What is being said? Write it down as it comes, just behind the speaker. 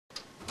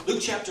Luke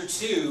chapter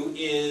 2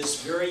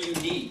 is very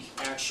unique,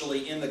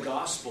 actually, in the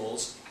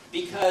Gospels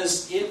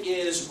because it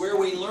is where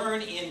we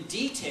learn in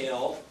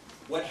detail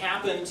what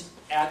happened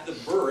at the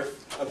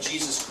birth of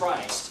Jesus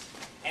Christ.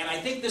 And I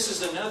think this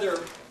is another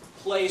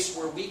place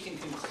where we can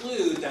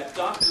conclude that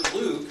Dr.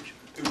 Luke,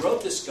 who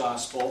wrote this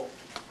Gospel,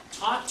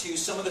 taught to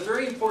some of the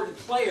very important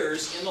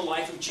players in the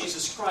life of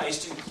Jesus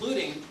Christ,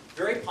 including,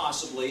 very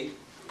possibly,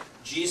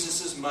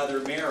 Jesus' mother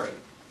Mary,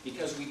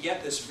 because we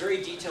get this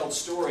very detailed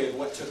story of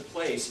what took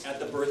place at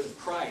the birth of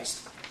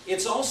Christ.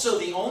 It's also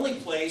the only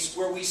place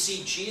where we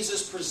see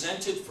Jesus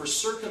presented for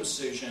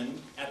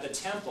circumcision at the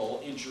temple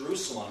in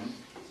Jerusalem,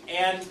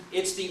 and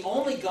it's the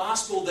only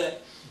gospel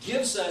that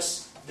gives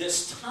us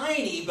this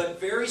tiny but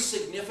very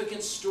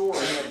significant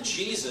story of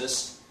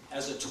Jesus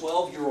as a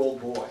 12-year-old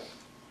boy.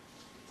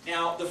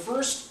 Now, the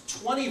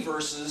first 20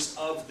 verses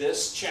of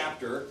this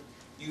chapter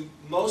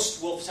will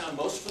sound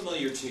most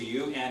familiar to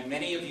you, and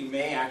many of you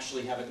may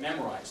actually have it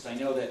memorized. I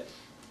know that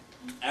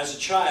as a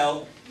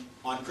child,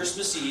 on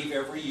Christmas Eve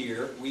every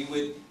year,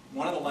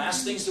 one of the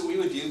last things that we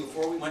would do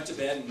before we went to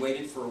bed and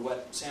waited for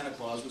what Santa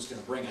Claus was going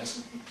to bring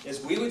us,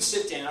 is we would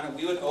sit down and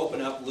we would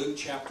open up Luke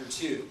chapter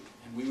 2,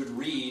 and we would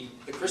read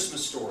the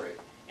Christmas story.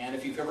 And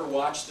if you've ever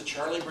watched the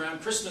Charlie Brown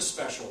Christmas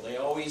special, they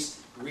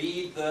always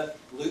read the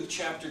Luke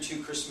chapter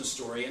 2 Christmas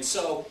story. And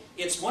so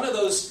it's one of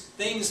those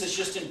things that's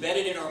just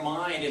embedded in our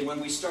mind. And when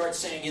we start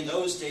saying, in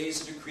those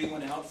days a decree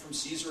went out from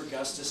Caesar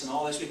Augustus and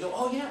all this, we go,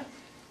 oh yeah.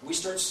 We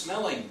start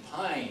smelling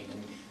pine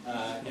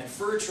and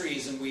fir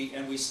trees, and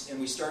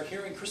we start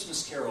hearing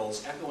Christmas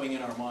carols echoing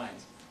in our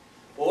minds.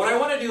 Well, what I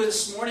want to do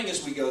this morning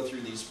as we go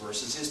through these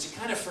verses is to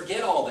kind of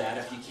forget all that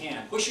if you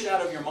can. Push it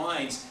out of your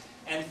minds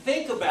and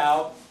think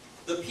about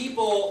the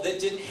people that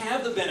didn't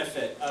have the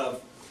benefit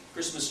of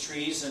Christmas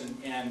trees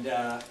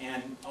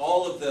and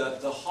all of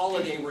the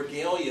holiday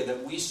regalia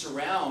that we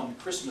surround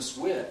Christmas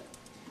with.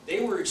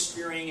 They were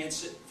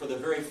experiencing it for the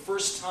very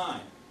first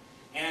time.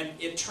 And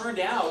it turned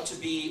out to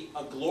be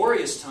a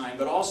glorious time,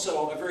 but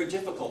also a very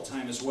difficult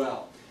time as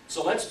well.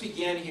 So let's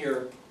begin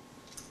here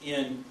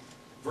in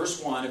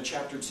verse 1 of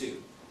chapter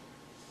 2.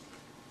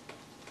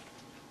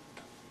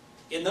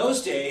 In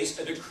those days,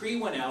 a decree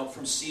went out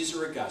from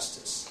Caesar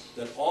Augustus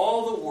that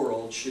all the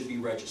world should be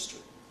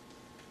registered.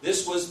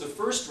 This was the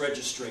first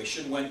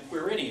registration when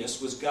Quirinius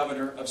was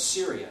governor of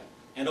Syria,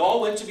 and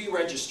all went to be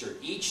registered,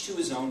 each to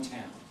his own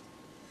town.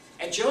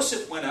 And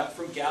Joseph went up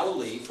from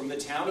Galilee, from the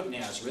town of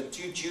Nazareth,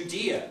 to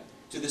Judea,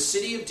 to the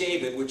city of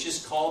David, which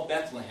is called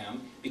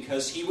Bethlehem,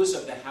 because he was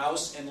of the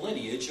house and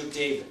lineage of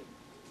David,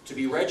 to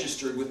be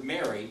registered with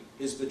Mary,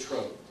 his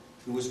betrothed,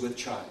 who was with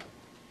child.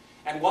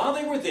 And while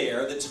they were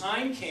there, the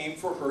time came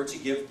for her to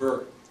give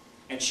birth.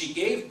 And she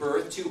gave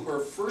birth to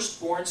her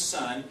firstborn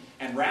son,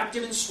 and wrapped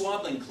him in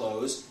swaddling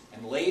clothes,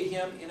 and laid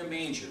him in a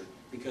manger,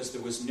 because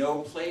there was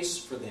no place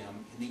for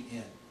them in the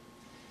inn.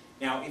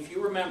 Now, if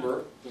you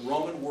remember, the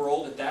Roman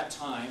world at that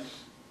time,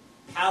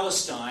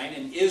 Palestine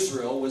and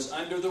Israel was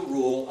under the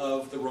rule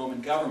of the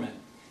Roman government.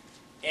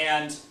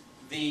 And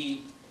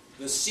the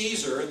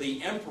Caesar,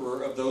 the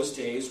emperor of those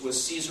days,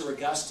 was Caesar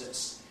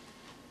Augustus.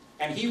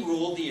 And he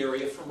ruled the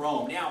area from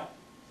Rome. Now,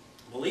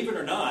 believe it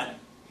or not,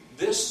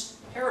 this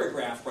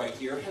paragraph right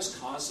here has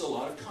caused a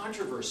lot of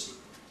controversy.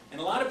 And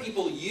a lot of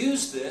people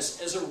use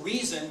this as a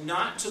reason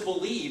not to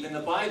believe in the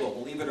Bible,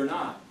 believe it or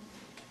not.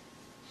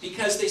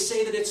 Because they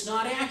say that it's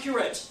not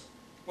accurate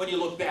when you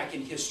look back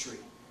in history.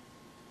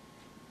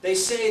 They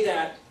say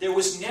that there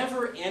was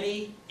never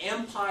any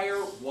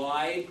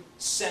empire-wide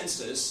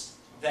census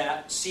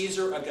that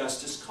Caesar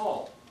Augustus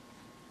called.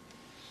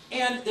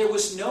 And there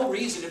was no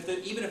reason,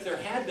 even if there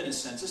had been a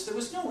census, there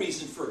was no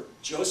reason for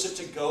Joseph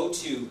to go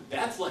to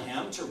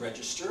Bethlehem to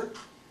register.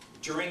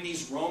 During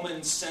these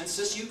Roman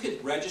census, you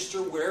could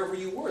register wherever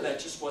you were.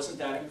 That just wasn't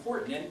that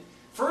important. And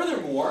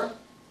furthermore,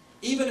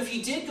 even if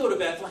he did go to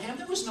Bethlehem,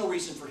 there was no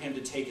reason for him to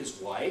take his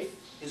wife,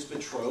 his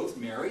betrothed,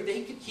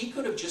 Mary. He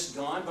could have just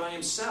gone by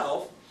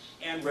himself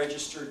and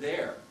registered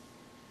there.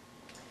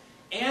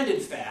 And in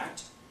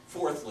fact,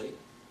 fourthly,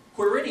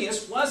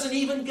 Quirinius wasn't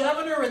even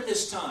governor at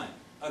this time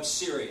of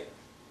Syria.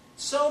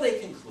 So they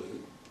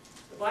conclude,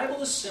 the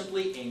Bible is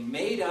simply a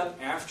made-up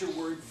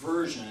afterward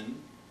version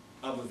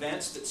of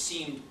events that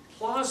seemed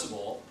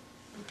plausible,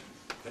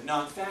 but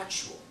not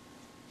factual.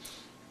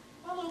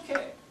 Well,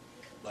 okay,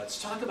 let's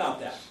talk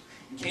about that.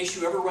 In case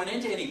you ever run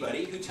into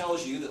anybody who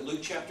tells you that Luke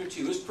chapter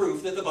 2 is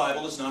proof that the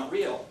Bible is not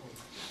real.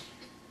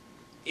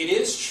 It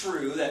is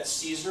true that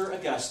Caesar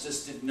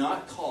Augustus did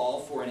not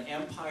call for an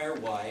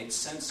empire-wide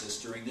census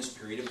during this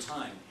period of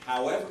time.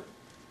 However,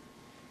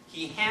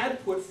 he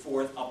had put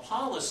forth a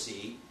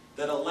policy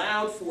that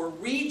allowed for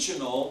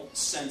regional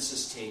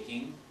census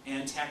taking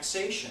and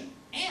taxation.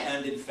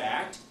 And, in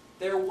fact,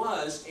 there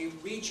was a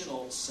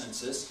regional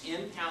census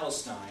in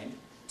Palestine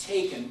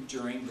taken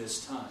during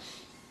this time.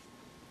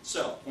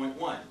 So, point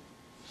one.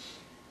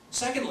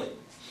 Secondly,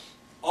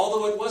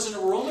 although it wasn't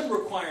a Roman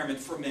requirement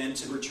for men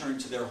to return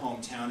to their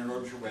hometown in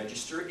order to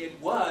register, it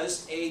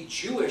was a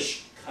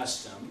Jewish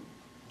custom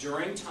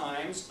during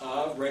times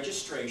of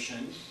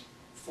registration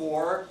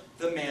for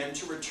the men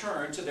to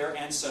return to their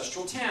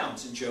ancestral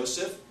towns. And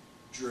Joseph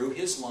drew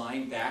his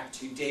line back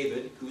to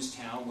David, whose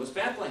town was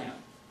Bethlehem.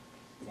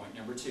 Point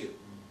number 2.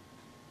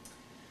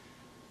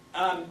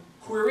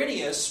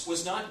 Quirinius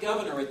was not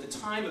governor at the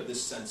time of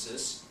this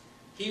census.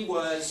 He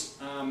was,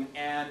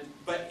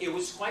 but it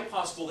was quite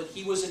possible that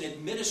he was an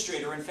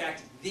administrator, in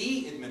fact,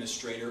 the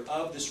administrator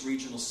of this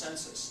regional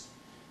census.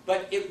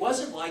 But it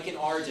wasn't like in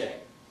our day.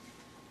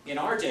 In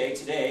our day,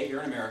 today, here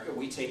in America,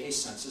 we take a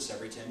census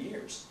every 10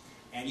 years.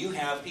 And you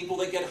have people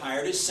that get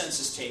hired as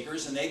census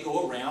takers, and they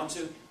go around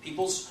to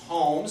people's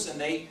homes, and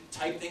they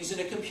type things in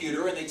a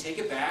computer, and they take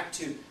it back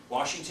to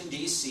Washington,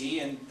 D.C.,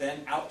 and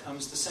then out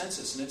comes the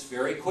census, and it's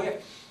very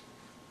quick.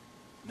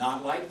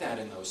 Not like that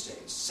in those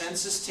days.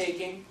 Census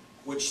taking,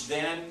 which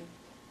then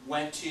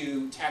went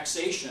to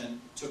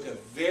taxation, took a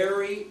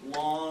very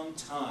long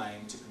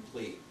time to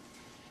complete.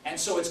 And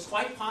so it's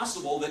quite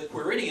possible that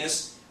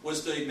Quirinius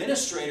was the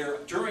administrator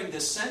during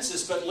this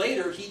census, but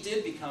later he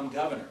did become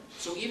governor.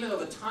 So even though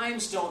the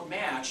times don't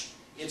match,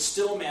 it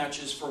still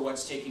matches for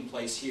what's taking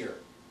place here.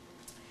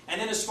 And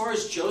then as far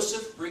as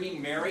Joseph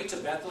bringing Mary to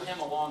Bethlehem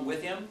along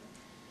with him,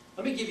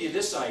 let me give you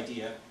this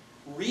idea.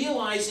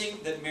 Realizing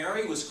that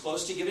Mary was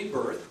close to giving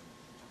birth,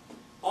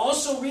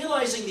 also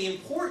realizing the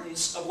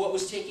importance of what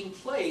was taking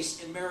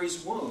place in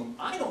Mary's womb,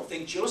 I don't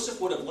think Joseph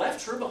would have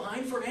left her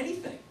behind for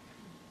anything.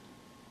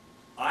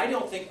 I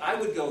don't think I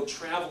would go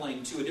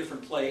traveling to a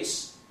different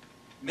place,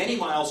 many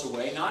miles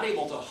away, not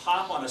able to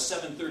hop on a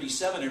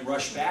 737 and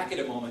rush back at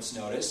a moment's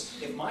notice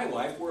if my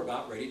wife were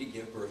about ready to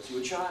give birth to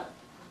a child.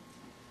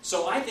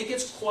 So I think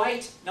it's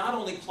quite not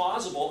only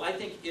plausible, I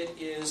think it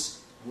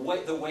is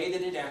the way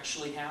that it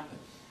actually happened.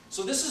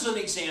 So this is an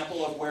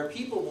example of where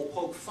people will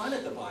poke fun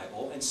at the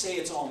Bible and say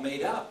it's all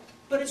made up.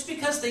 But it's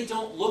because they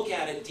don't look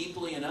at it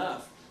deeply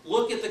enough.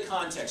 Look at the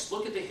context.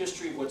 Look at the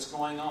history of what's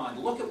going on.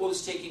 Look at what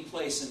was taking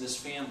place in this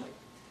family.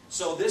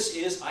 So this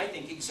is, I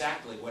think,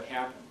 exactly what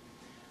happened.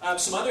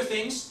 Some other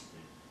things.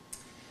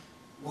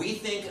 We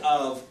think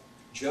of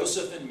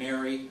Joseph and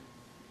Mary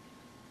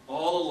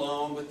all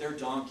alone with their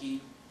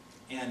donkey,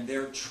 and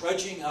they're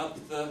trudging up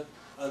the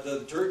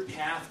dirt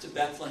path to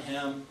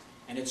Bethlehem,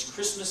 and it's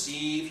Christmas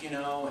Eve, and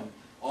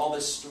all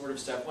this sort of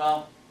stuff.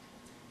 Well,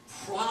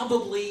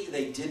 probably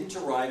they didn't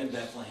arrive in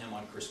Bethlehem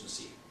on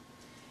Christmas Eve.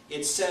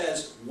 It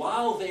says,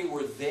 while they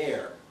were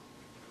there,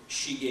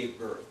 she gave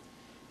birth.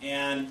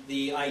 And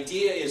the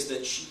idea is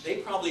that they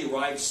probably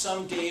arrived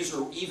some days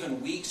or even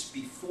weeks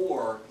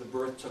before the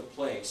birth took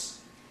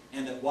place.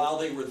 And that while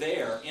they were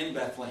there in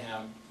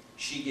Bethlehem,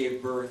 she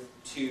gave birth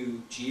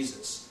to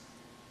Jesus.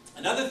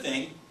 Another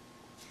thing,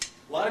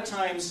 a lot of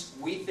times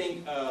we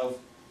think of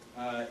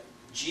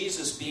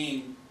Jesus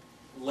being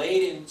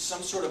laid in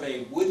some sort of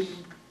a wooden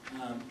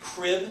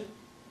crib,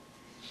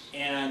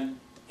 and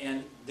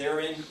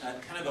they're in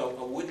kind of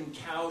a wooden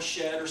cow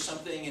shed or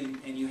something,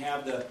 and you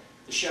have the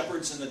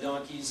shepherds and the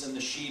donkeys and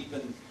the sheep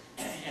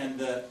and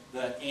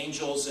the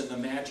angels and the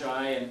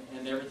magi,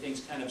 and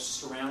everything's kind of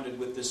surrounded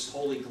with this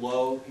holy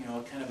glow,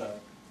 kind of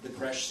the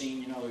creche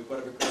scene,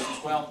 whatever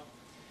Christmas. Well,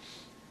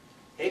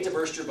 hate to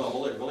burst your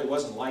bubble, it really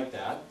wasn't like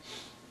that.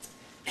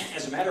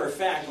 As a matter of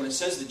fact, when it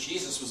says that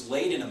Jesus was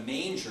laid in a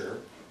manger,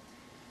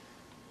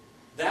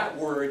 that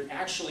word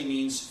actually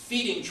means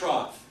feeding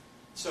trough.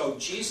 So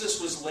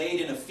Jesus was laid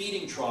in a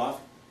feeding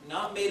trough,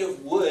 not made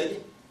of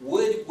wood.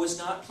 Wood was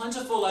not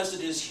plentiful as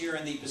it is here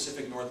in the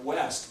Pacific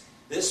Northwest.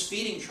 This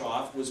feeding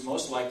trough was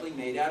most likely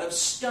made out of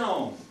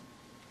stone.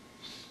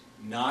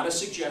 Not a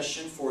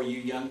suggestion for you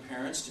young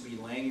parents to be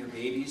laying your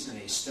babies in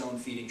a stone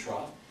feeding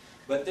trough,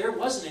 but there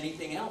wasn't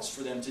anything else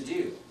for them to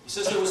do. He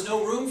says there was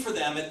no room for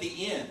them at the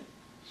inn,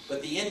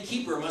 but the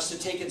innkeeper must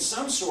have taken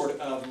some sort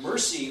of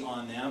mercy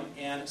on them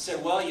and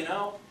said, well,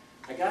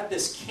 I got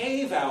this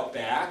cave out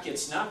back.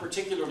 It's not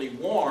particularly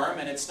warm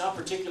and it's not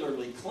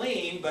particularly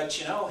clean, but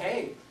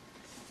hey,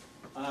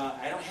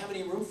 I don't have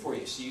any room for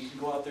you, so you can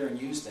go out there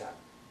and use that.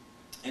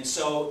 And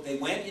so they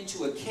went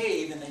into a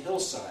cave in the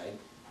hillside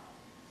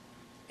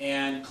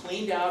and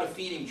cleaned out a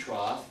feeding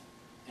trough,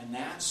 and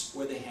that's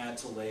where they had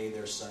to lay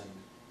their son,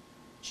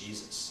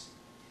 Jesus.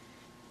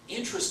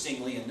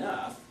 Interestingly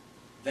enough,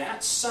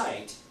 that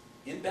site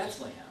in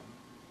Bethlehem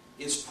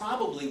is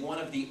probably one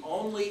of the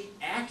only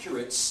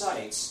accurate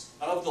sites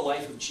of the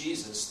life of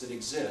Jesus that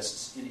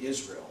exists in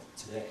Israel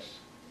today.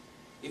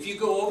 If you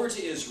go over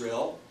to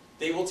Israel,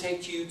 they will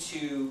take you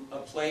to a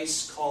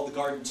place called the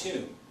Garden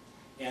Tomb.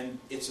 And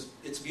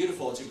it's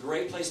beautiful. It's a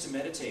great place to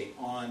meditate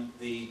on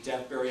the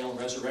death, burial, and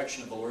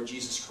resurrection of the Lord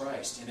Jesus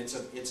Christ. And it's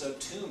a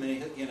tomb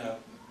in a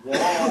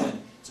wall,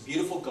 and it's a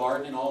beautiful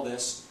garden and all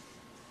this.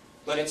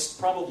 But it's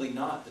probably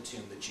not the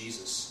tomb that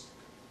Jesus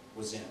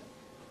was in.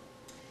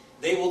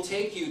 They will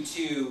take you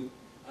to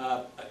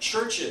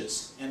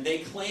churches, and they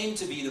claim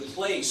to be the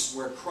place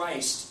where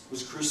Christ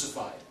was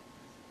crucified.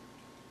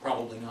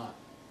 Probably not.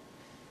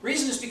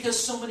 Reason is because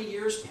so many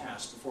years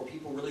passed before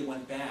people really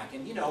went back.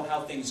 And you know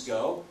how things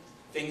go.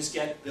 Things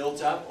get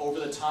built up over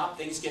the top.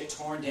 Things get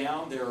torn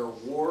down. There are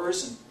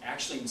wars. And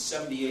actually in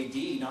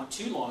 70 AD, not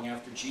too long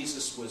after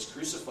Jesus was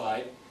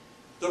crucified,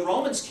 the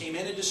Romans came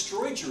in and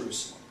destroyed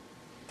Jerusalem.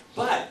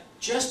 But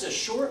just a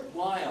short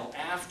while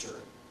after,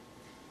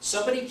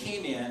 somebody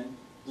came in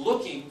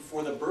looking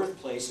for the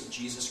birthplace of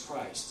Jesus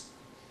Christ.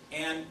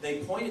 And they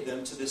pointed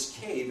them to this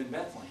cave in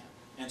Bethlehem.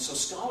 And so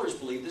scholars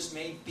believe this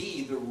may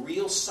be the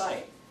real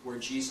site where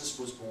Jesus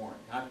was born.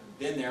 I've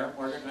been there.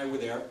 Margaret and I were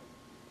there.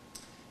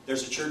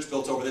 There's a church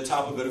built over the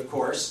top of it, of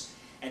course.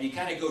 And you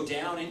kind of go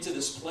down into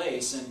this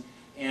place, and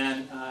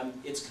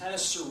it's kind of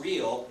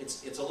surreal.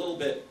 It's a little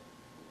bit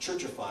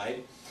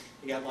churchified.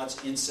 They got lots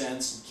of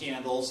incense and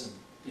candles and,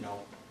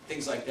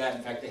 things like that.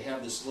 In fact, they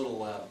have this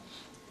little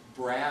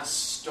brass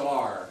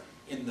star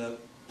in the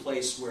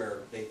place where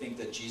they think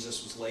that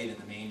Jesus was laid in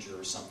the manger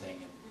or something.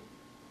 And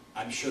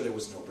I'm sure there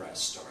was no brass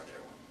star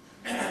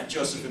there when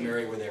Joseph and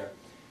Mary were there.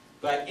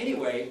 But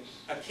anyway,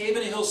 a cave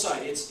in a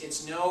hillside.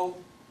 It's no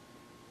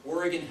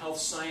Oregon Health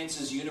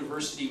Sciences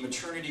University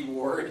maternity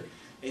ward.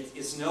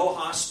 It's no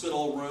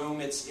hospital room.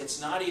 It's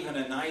not even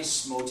a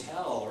nice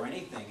motel or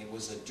anything. It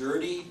was a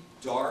dirty,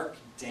 dark,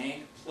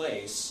 dank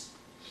place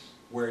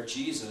where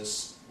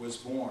Jesus was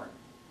born.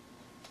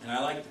 And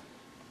I like that.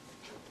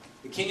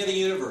 The King of the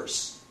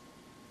universe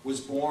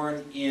was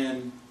born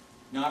in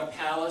not a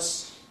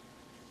palace,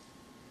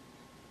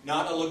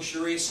 not a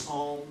luxurious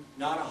home,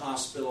 not a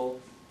hospital,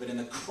 but in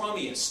the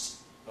crummiest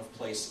of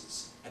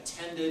places,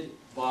 attended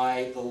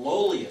by the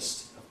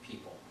lowliest of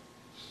people.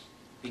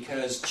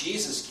 Because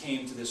Jesus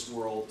came to this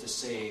world to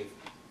save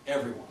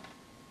everyone,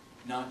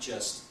 not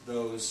just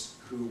those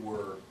who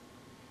were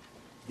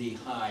the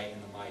high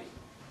and the mighty.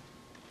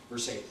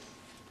 Verse 8.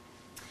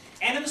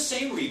 And in the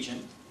same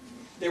region,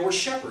 there were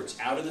shepherds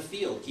out in the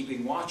field,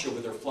 keeping watch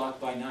over their flock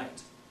by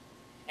night.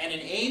 And an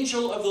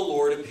angel of the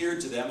Lord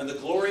appeared to them, and the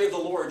glory of the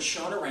Lord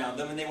shone around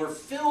them, and they were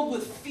filled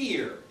with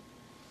fear.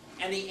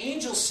 And the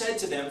angel said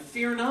to them,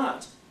 "Fear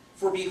not,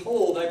 for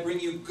behold, I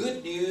bring you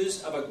good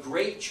news of a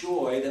great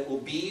joy that will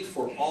be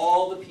for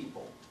all the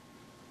people.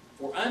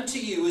 For unto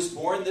you is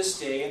born this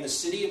day in the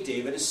city of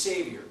David a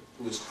Savior,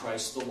 who is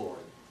Christ the Lord.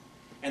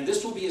 And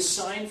this will be a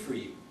sign for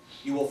you.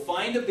 You will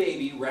find a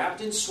baby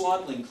wrapped in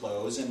swaddling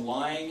clothes and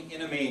lying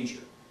in a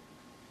manger."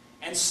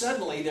 And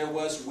suddenly there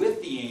was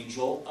with the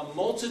angel a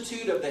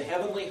multitude of the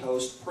heavenly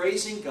host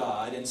praising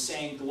God and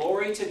saying,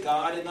 "Glory to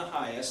God in the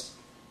highest,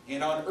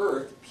 and on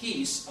earth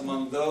peace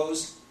among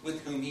those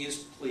with whom he is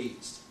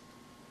pleased."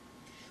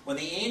 When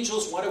the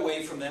angels went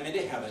away from them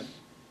into heaven,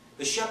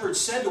 the shepherds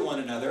said to one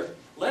another,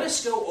 "Let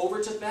us go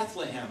over to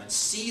Bethlehem and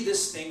see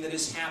this thing that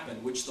has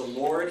happened, which the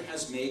Lord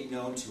has made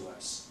known to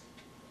us."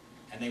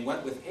 And they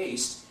went with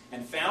haste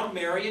and found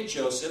Mary and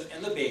Joseph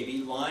and the baby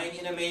lying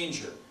in a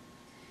manger.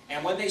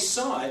 And when they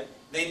saw it,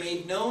 they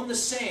made known the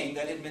saying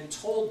that had been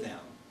told them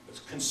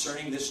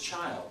concerning this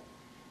child.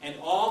 And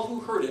all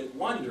who heard it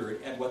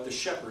wondered at what the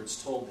shepherds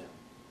told them.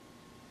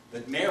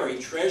 But Mary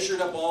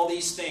treasured up all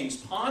these things,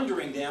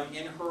 pondering them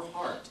in her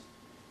heart.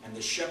 And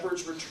the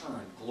shepherds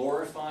returned,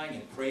 glorifying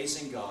and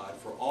praising God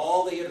for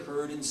all they had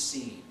heard and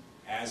seen,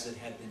 as it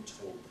had been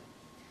told them.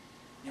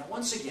 Now,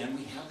 once again,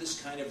 we have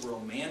this kind of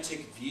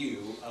romantic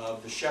view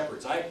of the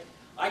shepherds. I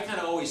kind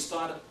of always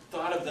thought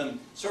of them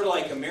sort of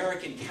like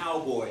American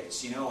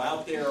cowboys,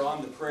 out there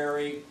on the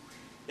prairie.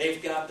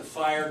 They've got the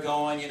fire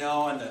going,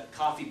 and the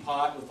coffee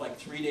pot with like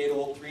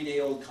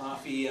three-day-old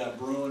coffee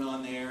brewing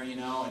on there,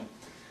 and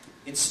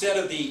instead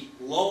of the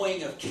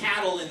lowing of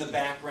cattle in the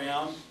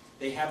background,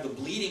 they have the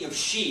bleating of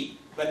sheep.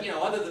 But,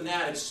 other than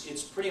that,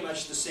 it's pretty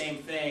much the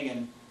same thing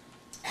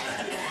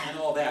and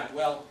all that.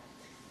 Well,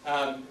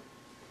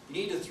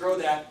 you need to throw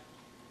that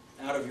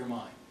out of your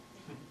mind.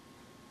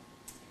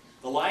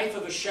 The life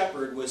of a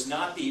shepherd was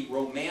not the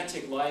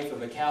romantic life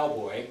of a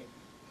cowboy.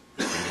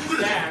 In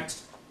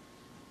fact,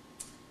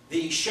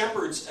 the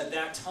shepherds at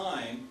that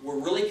time were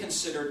really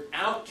considered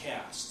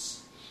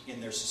outcasts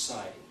in their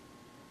society.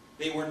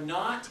 They were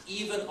not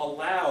even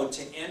allowed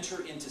to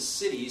enter into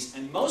cities,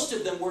 and most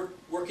of them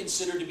were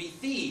considered to be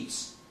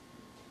thieves.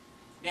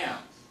 Now,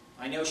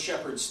 I know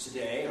shepherds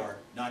today are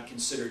not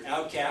considered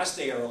outcasts.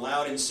 They are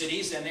allowed in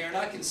cities, and they are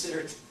not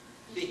considered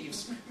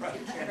thieves. Right?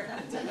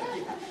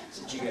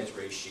 Since you guys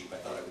raise sheep, I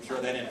thought I would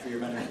throw that in for your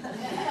benefit.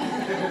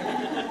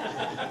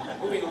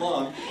 Moving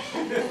along.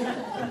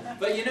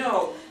 But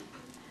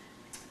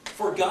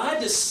for God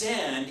to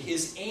send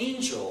his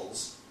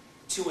angels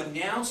to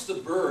announce the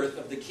birth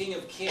of the King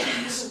of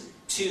Kings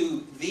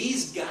to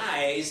these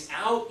guys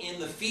out in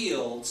the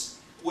fields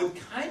would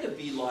kind of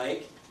be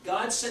like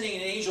God sending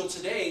an angel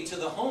today to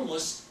the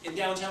homeless in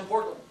downtown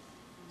Portland.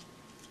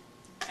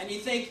 And you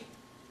think,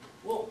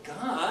 well,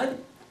 God,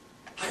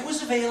 I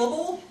was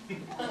available.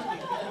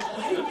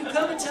 Why didn't you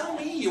come and tell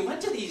me? You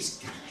went to these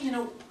guys,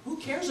 who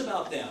cares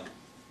about them?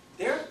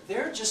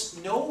 They're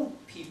just no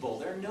people.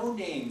 They're no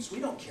names. We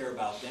don't care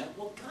about them.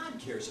 Well, God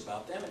cares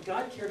about them, and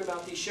God cared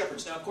about these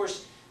shepherds. Now, of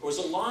course, there was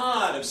a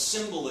lot of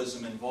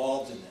symbolism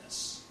involved in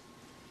this,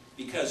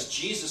 because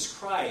Jesus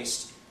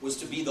Christ was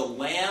to be the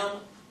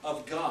Lamb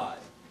of God,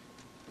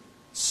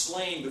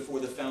 slain before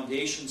the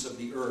foundations of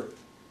the earth.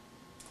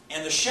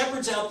 And the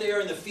shepherds out there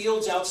in the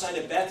fields outside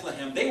of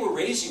Bethlehem, they were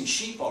raising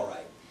sheep all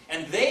right.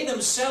 And they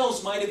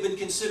themselves might have been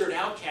considered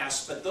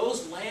outcasts, but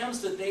those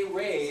lambs that they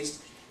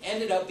raised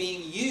ended up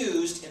being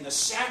used in the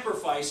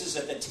sacrifices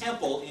at the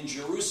temple in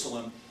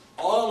Jerusalem,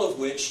 all of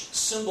which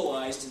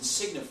symbolized and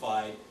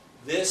signified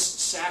this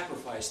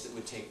sacrifice that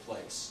would take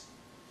place.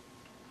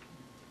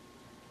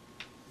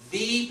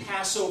 The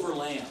Passover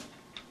lamb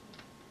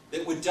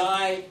that would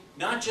die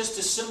not just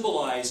to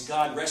symbolize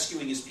God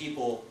rescuing his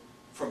people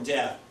from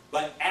death,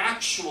 but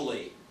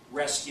actually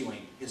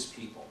rescuing his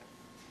people.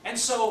 And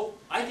so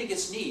I think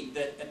it's neat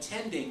that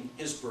attending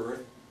his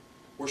birth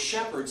were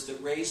shepherds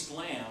that raised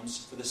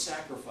lambs for the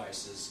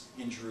sacrifices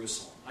in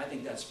Jerusalem. I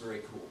think that's very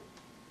cool.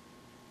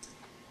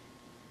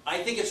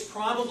 I think it's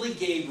probably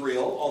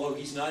Gabriel, although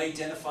he's not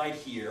identified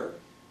here.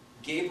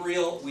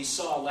 Gabriel, we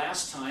saw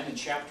last time in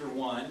chapter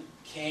 1,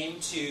 came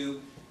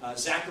to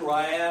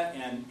Zechariah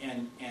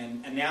and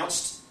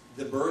announced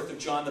the birth of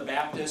John the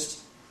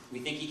Baptist. We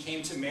think he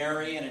came to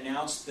Mary and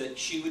announced that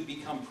she would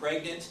become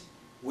pregnant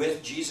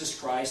with Jesus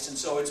Christ. And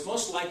so it's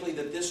most likely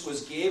that this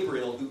was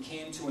Gabriel who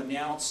came to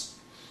announce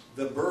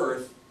the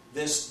birth,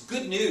 this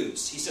good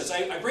news. He says,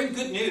 I bring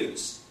good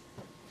news.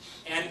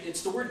 And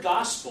it's the word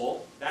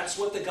gospel. That's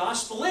what the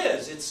gospel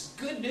is. It's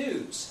good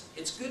news.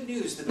 It's good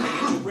news that the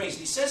angel brings.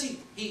 He says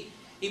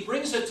he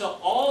brings it to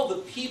all the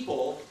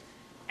people.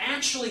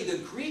 Actually, the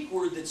Greek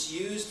word that's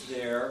used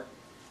there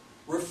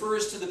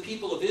refers to the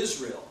people of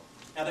Israel.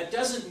 Now, that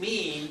doesn't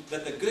mean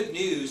that the good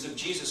news of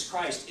Jesus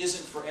Christ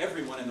isn't for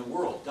everyone in the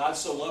world. God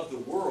so loved the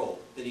world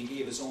that he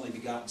gave his only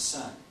begotten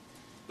Son.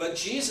 But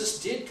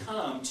Jesus did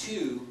come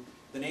to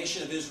the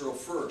nation of Israel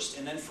first,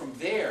 and then from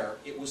there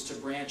it was to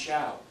branch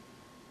out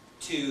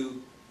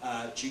to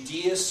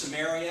Judea,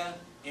 Samaria,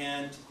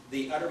 and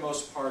the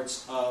uttermost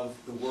parts of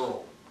the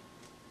world.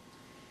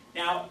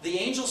 Now, the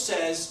angel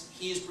says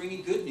he is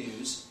bringing good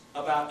news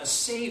about a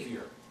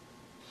Savior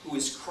who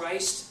is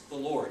Christ the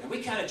Lord. And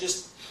we kind of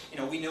just,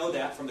 we know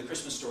that from the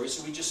Christmas story,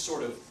 so we just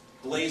sort of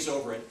glaze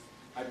over it.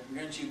 I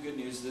bring to you good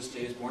news, this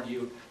day is born to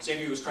you,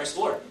 Savior who is Christ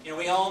the Lord.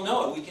 We all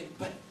know it.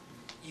 But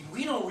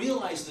we don't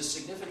realize the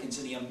significance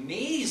and the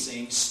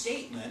amazing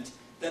statement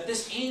that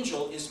this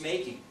angel is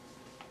making.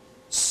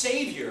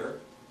 Savior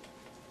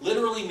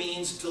literally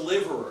means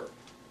deliverer.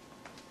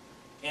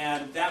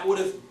 And that would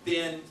have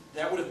meant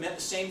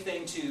the same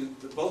thing to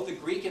both the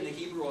Greek and the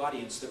Hebrew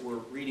audience that were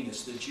reading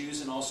this, the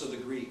Jews and also the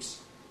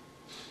Greeks.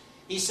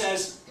 He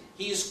says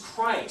he is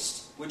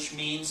Christ, which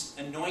means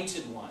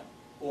anointed one,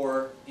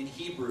 or in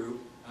Hebrew,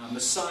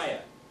 Messiah.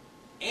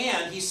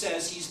 And he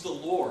says he's the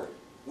Lord,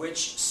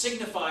 which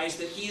signifies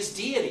that he is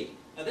deity.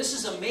 Now this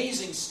is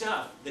amazing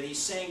stuff that he's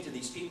saying to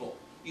these people.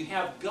 You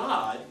have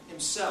God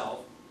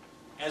himself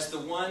as the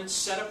one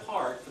set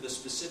apart for the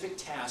specific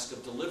task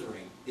of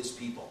delivering his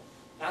people.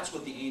 That's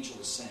what the angel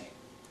is saying.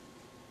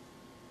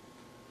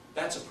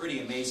 That's a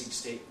pretty amazing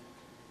statement.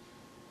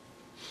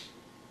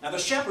 Now the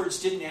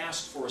shepherds didn't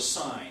ask for a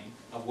sign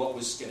of what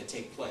was going to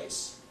take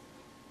place,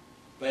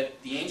 but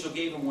the angel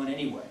gave them one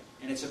anyway,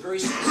 and it's a very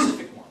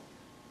specific one.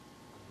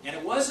 And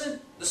it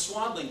wasn't the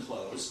swaddling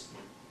clothes,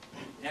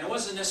 and it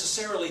wasn't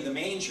necessarily the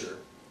manger,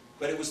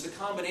 but it was the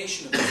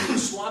combination of the two.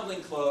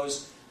 Swaddling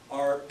clothes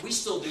we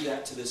still do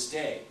that to this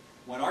day.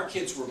 When our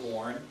kids were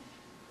born,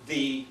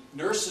 the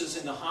nurses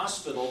in the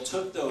hospital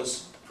took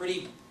those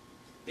pretty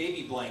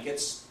baby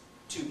blankets,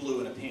 2 blue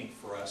and a pink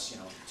for us,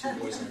 2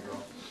 boys and a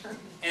girl.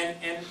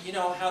 And you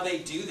know how they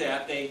do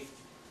that, it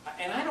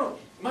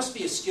must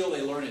be a skill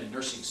they learn in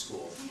nursing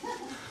school.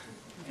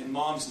 And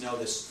moms know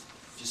this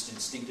just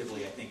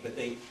instinctively, I think. But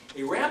they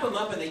wrap them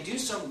up and they do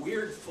some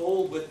weird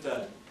fold with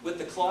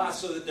the cloth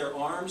so that their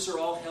arms are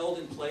all held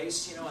in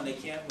place, and they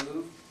can't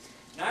move.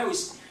 And I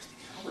always think,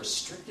 how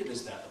restrictive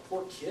is that? The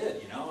poor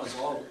kid, is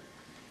all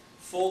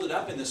folded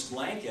up in this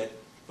blanket.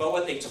 But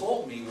what they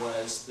told me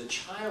was the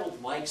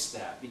child likes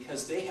that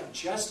because they have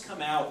just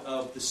come out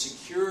of the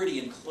security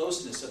and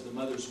closeness of the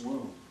mother's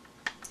womb.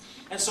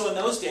 And so in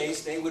those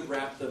days, they would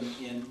wrap them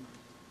in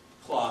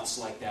cloths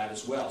like that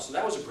as well. So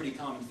that was a pretty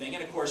common thing.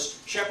 And of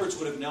course, shepherds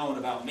would have known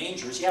about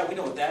mangers. Yeah, we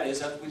know what that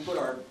is. We put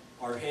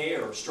our hay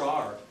or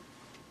straw or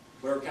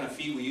whatever kind of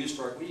feed we use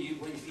for what do you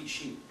feed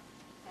sheep?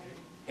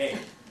 Hay.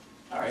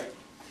 All right.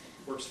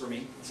 Works for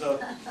me. So,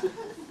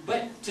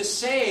 but to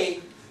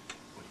say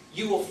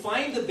you will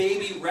find the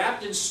baby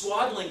wrapped in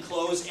swaddling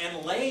clothes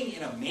and laying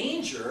in a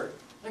manger,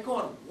 they're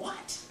going,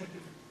 what?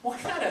 What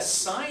kind of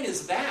sign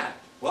is that?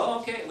 Well,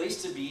 okay, at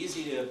least it'd be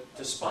easy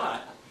to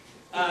spot.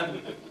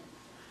 And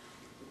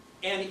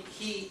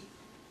he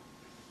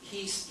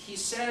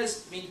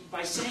says,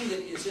 by saying that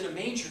it's in a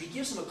manger, he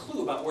gives them a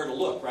clue about where to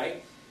look,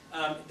 right?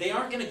 They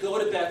aren't going to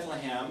go to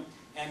Bethlehem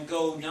and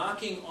go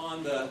knocking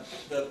on the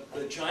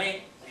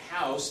giant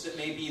house that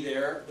may be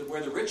there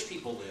where the rich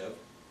people live.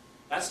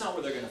 That's not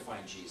where they're going to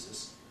find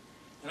Jesus.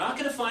 They're not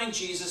going to find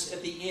Jesus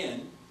at the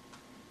inn.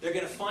 They're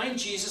going to find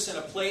Jesus in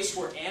a place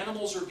where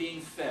animals are being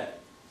fed.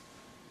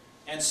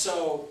 And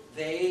so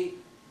they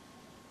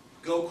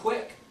go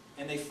quick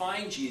and they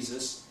find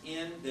Jesus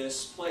in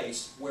this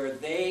place where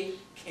they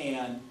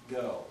can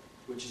go,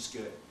 which is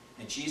good.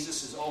 And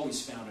Jesus is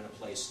always found in a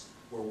place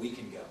where we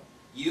can go.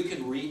 you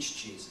can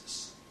reach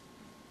Jesus.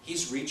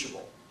 He's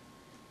reachable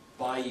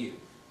by you.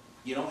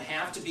 You don't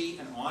have to be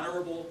an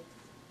honorable,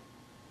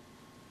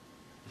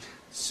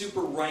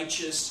 super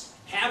righteous,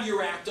 have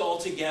your act all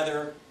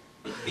together,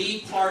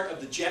 be part of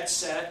the jet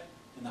set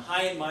and the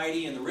high and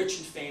mighty and the rich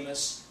and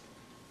famous.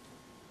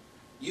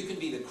 You can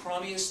be the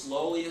crummiest,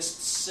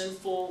 lowliest,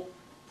 sinful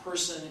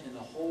person in the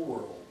whole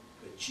world,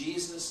 but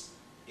Jesus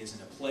is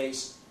in a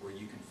place where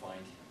you can find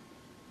him.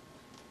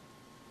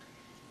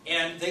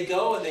 And they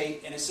go and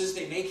it says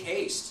they make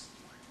haste.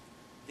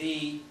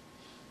 The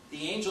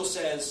angel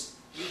says,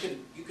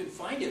 you can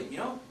find him,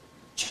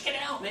 check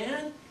it out,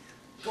 man.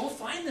 Go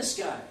find this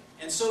guy.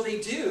 And so they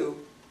do,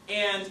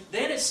 and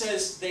then it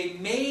says they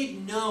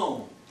made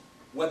known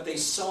what they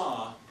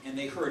saw and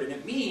they heard. And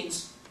it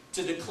means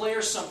to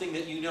declare something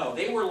that you know.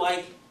 They were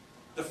like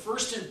the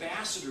first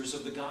ambassadors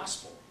of the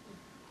gospel.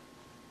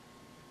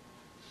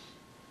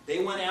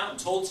 They went out and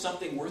told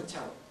something worth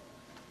telling.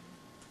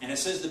 And it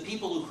says the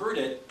people who heard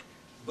it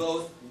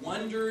both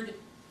wondered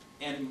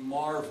and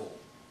marveled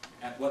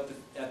at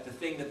the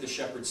thing that the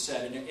shepherds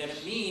said. And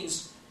it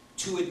means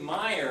to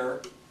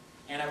admire,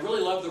 and I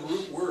really love the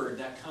root word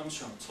that comes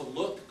from, to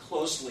look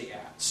closely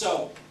at.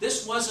 So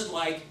this wasn't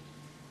like,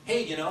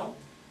 hey,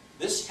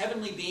 this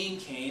heavenly being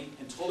came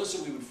and told us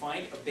that we would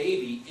find a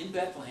baby in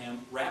Bethlehem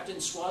wrapped in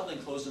swaddling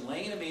clothes and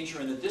laying in a manger,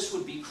 and that this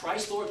would be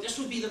Christ Lord, this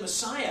would be the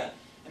Messiah.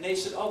 And they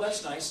said, oh,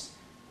 that's nice.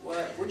 Well,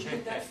 where'd you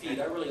get that feed?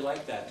 I really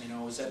like that.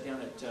 Was that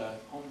down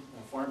at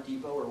Farm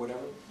Depot or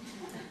whatever?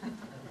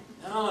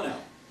 No.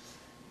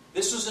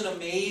 This was an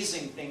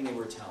amazing thing they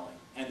were telling.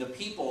 And the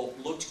people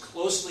looked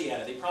closely at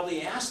it. They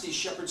probably asked these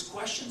shepherds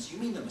questions. You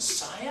mean the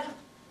Messiah?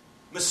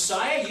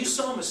 Messiah? You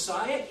saw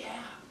Messiah?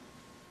 Yeah.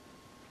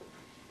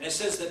 And it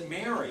says that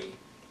Mary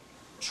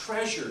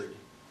treasured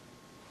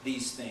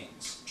these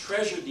things,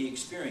 treasured the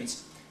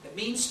experience. It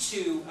means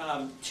to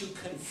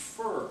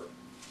confer.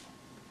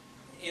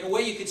 In a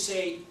way you could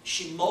say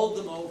she mulled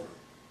them over.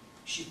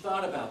 She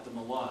thought about them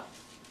a lot.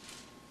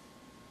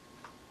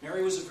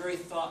 Mary was a very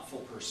thoughtful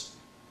person.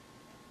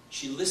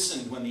 She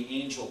listened when the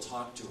angel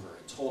talked to her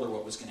and told her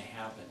what was going to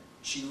happen.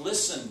 She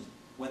listened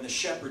when the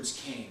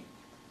shepherds came.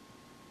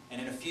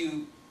 And in a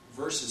few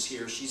verses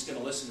here, she's going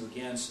to listen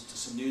again to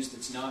some news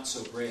that's not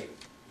so great.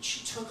 But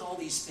she took all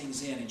these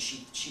things in and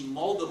she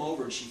mulled them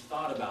over and she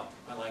thought about them.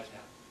 I like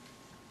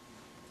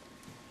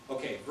that.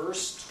 Okay,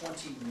 verse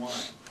 21.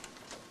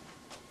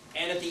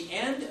 And at the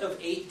end of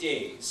 8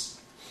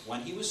 days,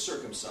 when he was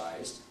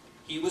circumcised,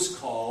 he was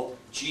called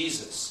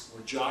Jesus,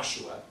 or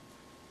Joshua,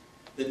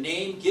 the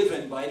name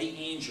given by the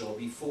angel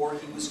before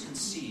he was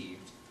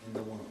conceived in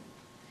the womb.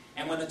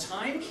 And when the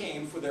time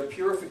came for their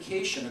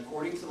purification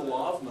according to the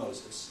law of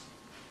Moses,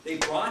 they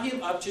brought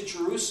him up to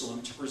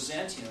Jerusalem to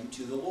present him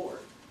to the Lord.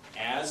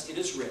 As it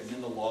is written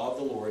in the law of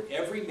the Lord,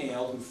 every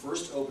male who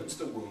first opens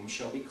the womb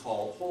shall be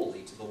called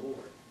holy to the Lord.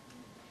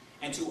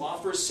 And to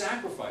offer a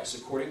sacrifice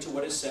according to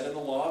what is said in the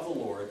law of the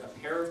Lord, a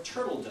pair of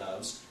turtle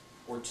doves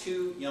or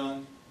 2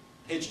 young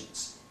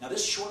pigeons. Now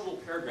this short little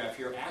paragraph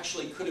here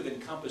actually could have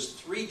encompassed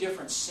 3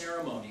 different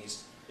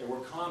ceremonies that were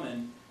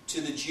common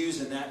to the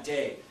Jews in that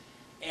day.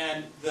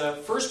 And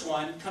the first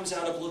one comes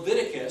out of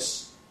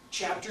Leviticus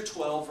chapter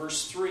 12,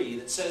 verse 3,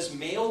 that says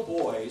male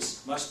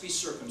boys must be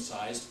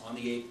circumcised on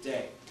the 8th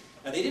day.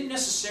 Now they didn't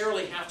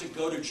necessarily have to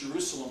go to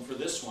Jerusalem for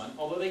this one,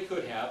 although they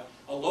could have.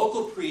 A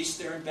local priest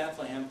there in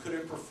Bethlehem could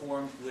have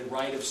performed the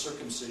rite of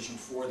circumcision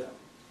for them.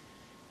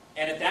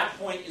 And at that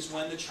point is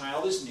when the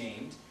child is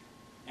named.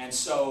 And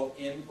so,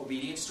 in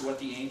obedience to what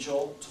the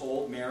angel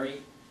told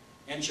Mary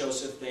and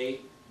Joseph, they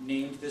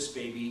named this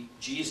baby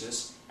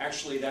Jesus.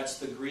 Actually, that's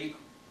the Greek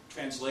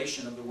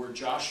translation of the word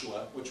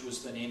Joshua, which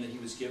was the name that he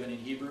was given in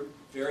Hebrew.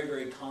 Very,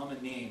 very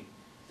common name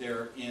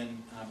there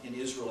in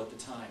Israel at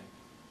the time.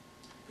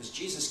 Because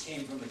Jesus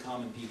came from the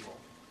common people.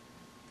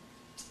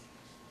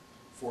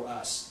 For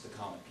us, the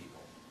common people.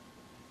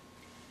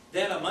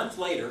 Then a month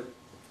later,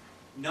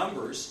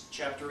 Numbers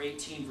chapter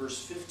 18, verse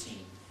 15,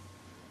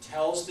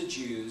 tells the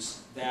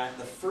Jews that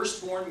the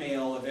firstborn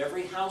male of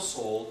every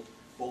household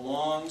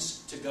belongs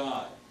to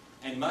God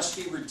and must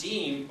be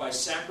redeemed by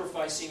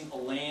sacrificing a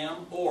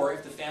lamb, or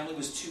if the family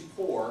was too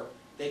poor,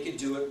 they could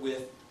do it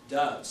with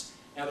doves.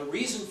 Now the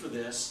reason for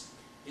this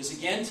is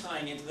again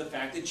tying into the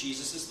fact that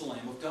Jesus is the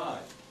Lamb of God.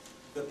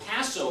 The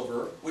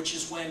Passover, which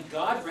is when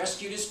God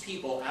rescued his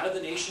people out of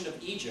the nation of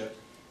Egypt,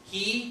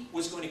 he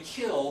was going to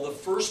kill the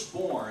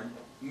firstborn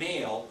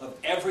male of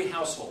every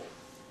household,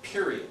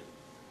 period.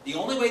 The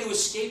only way to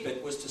escape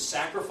it was to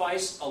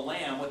sacrifice a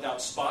lamb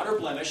without spot or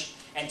blemish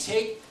and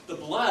take the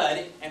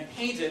blood and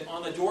paint it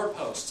on the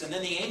doorposts. And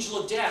then the angel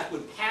of death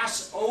would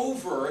pass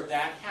over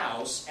that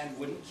house and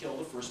wouldn't kill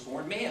the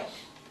firstborn male.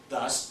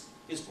 Thus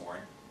is born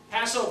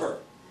Passover.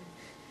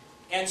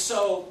 And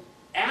so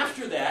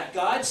after that,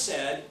 God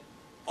said,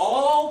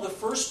 all the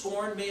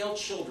firstborn male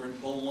children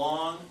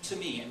belong to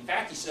me. In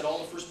fact, he said all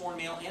the firstborn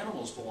male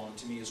animals belong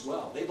to me as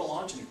well. They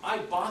belong to me. I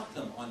bought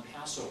them on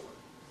Passover.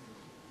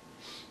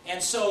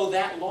 And so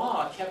that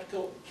law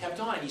kept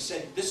on. He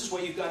said, this is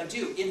what you've got to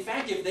do. In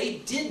fact, if they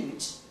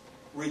didn't,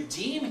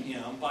 redeem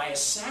him by a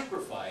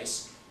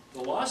sacrifice,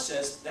 the law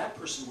says that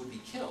person would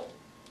be killed.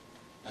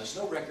 Now, there's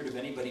no record of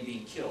anybody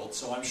being killed,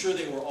 so I'm sure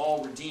they were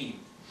all redeemed.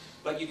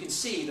 But you can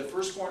see the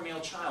firstborn male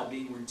child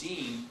being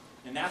redeemed,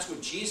 and that's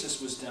what Jesus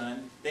was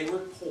done. They were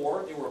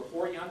poor. They were a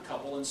poor young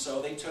couple, and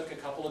so they took a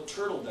couple of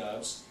turtle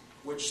doves,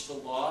 which the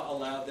law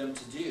allowed them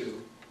to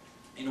do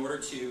in order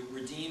to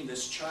redeem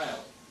this child.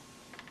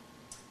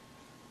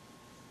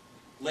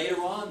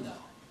 Later on, though,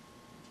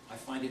 I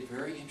find it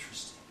very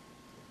interesting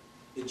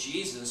that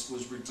Jesus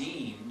was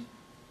redeemed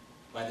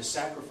by the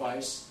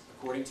sacrifice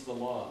according to the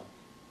law.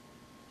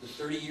 But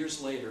 30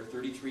 years later,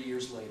 33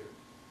 years later,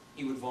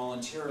 he would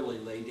voluntarily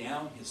lay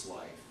down his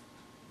life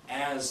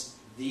as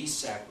the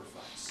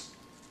sacrifice.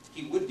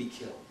 He would be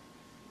killed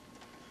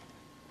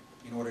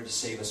in order to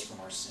save us from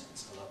our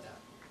sins. I love that.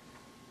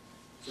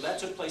 So that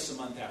took place a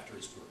month after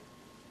his birth.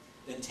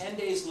 Then 10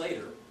 days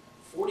later,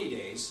 40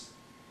 days,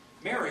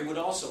 Mary would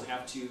also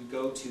have to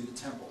go to the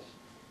temple.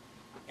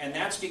 And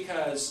that's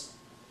because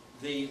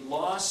the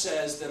law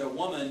says that a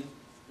woman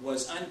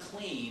was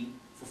unclean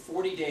for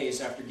 40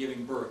 days after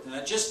giving birth. And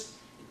that just,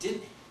 it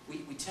didn't,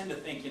 we tend to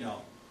think,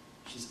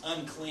 she's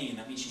unclean.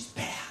 That means she's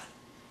bad.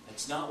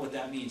 That's not what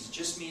that means. It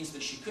just means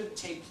that she couldn't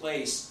take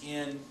place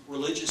in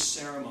religious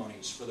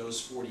ceremonies for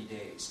those 40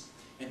 days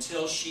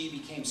until she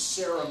became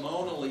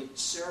ceremonially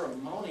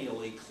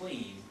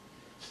clean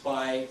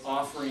by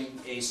offering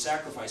a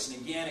sacrifice.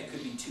 And again, it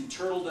could be 2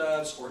 turtle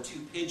doves or 2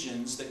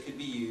 pigeons that could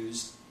be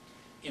used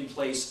in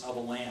place of a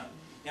lamb.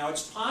 Now,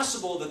 it's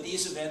possible that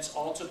these events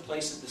all took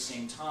place at the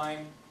same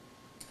time.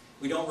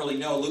 We don't really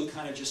know. Luke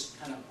kind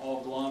of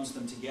all gloms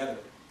them together.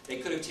 They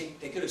could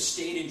have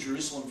stayed in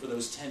Jerusalem for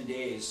those 10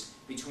 days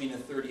between the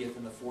 30th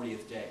and the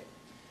 40th day.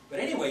 But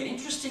anyway, an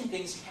interesting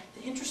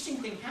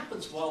thing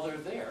happens while they're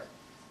there.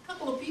 A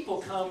couple of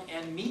people come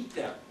and meet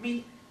them.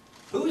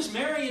 Who is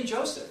Mary and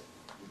Joseph?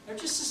 They're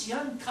just this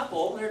young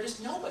couple. They're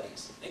just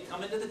nobodies. They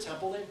come into the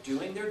temple. They're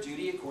doing their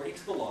duty according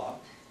to the law.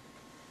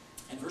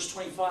 And verse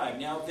 25,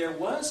 now there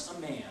was a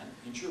man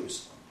in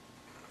Jerusalem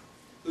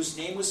whose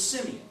name was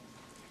Simeon.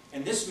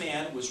 And this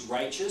man was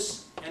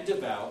righteous and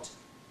devout,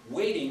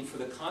 waiting for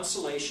the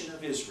consolation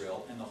of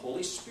Israel, and the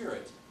Holy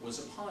Spirit was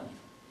upon him.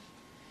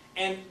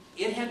 And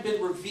it had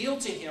been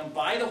revealed to him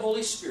by the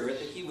Holy Spirit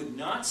that he would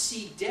not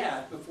see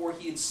death before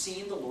he had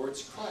seen the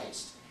Lord's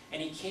Christ.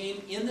 And he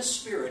came in the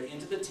Spirit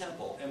into the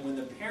temple. And when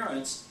the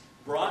parents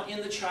brought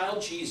in the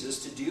child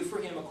Jesus to do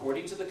for him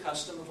according to the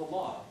custom of the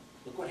law,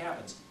 look what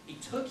happens. He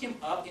took him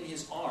up in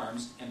his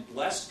arms and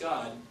blessed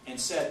God and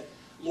said,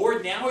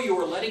 Lord, now you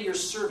are letting your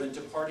servant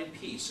depart in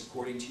peace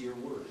according to your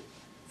word.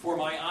 For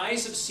my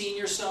eyes have seen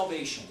your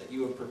salvation that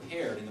you have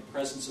prepared in the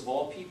presence of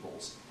all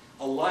peoples,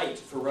 a light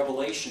for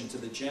revelation to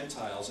the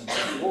Gentiles and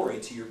for glory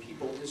to your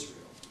people Israel.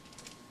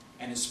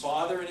 And his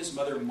father and his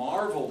mother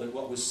marveled at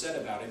what was said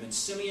about him. And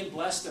Simeon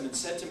blessed them and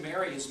said to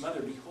Mary his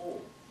mother,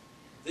 behold,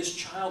 this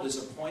child is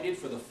appointed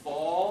for the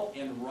fall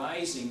and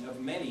rising of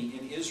many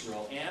in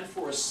Israel, and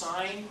for a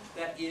sign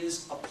that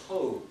is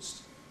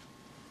opposed.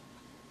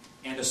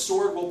 And a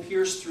sword will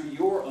pierce through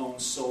your own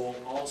soul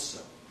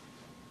also,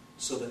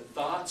 so that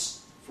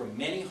thoughts from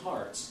many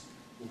hearts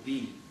will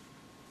be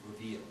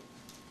revealed.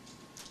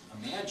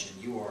 Imagine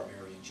you are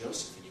Mary and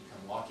Joseph, and you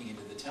come walking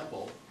into the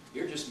temple.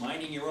 You're just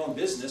minding your own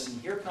business,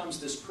 and here comes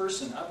this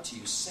person up to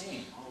you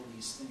saying all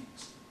these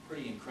things.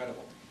 Pretty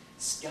incredible.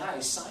 This guy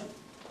is Simon.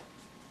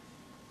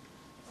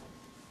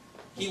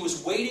 He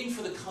was waiting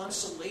for the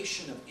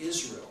consolation of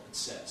Israel, it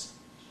says.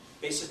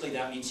 Basically,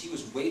 that means he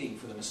was waiting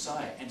for the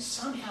Messiah. And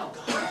somehow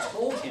God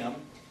told him,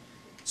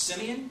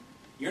 Simeon,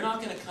 you're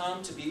not going to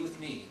come to be with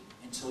me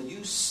until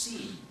you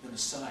see the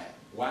Messiah.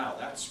 Wow,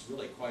 that's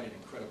really quite an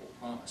incredible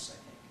promise, I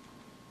think.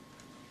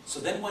 So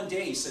then one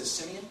day he says,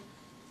 Simeon,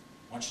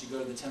 I want you to go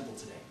to the temple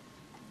today.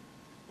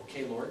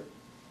 Okay, Lord.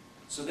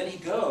 So then he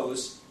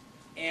goes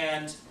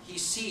and he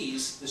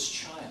sees this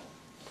child.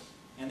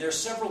 And there are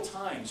several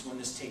times when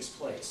this takes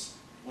place.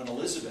 When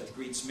Elizabeth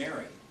greets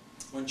Mary.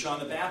 When John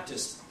the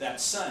Baptist, that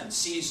son,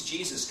 sees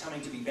Jesus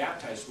coming to be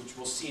baptized, which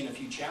we'll see in a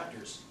few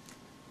chapters.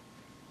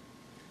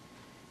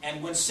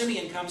 And when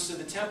Simeon comes to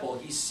the temple,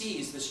 he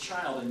sees this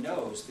child and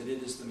knows that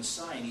it is the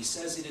Messiah. And he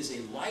says it is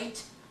a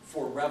light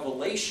for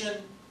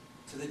revelation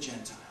to the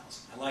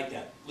Gentiles. I like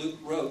that. Luke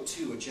wrote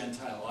to a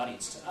Gentile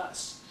audience, to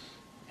us.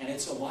 And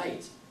it's a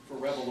light for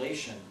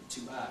revelation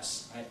to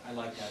us. I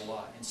like that a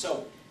lot. And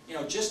so,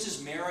 just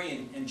as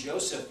Mary and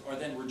Joseph are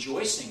then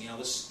rejoicing,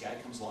 this guy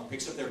comes along,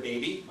 picks up their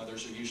baby.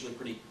 Mothers are usually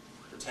pretty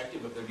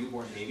protective of their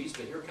newborn babies,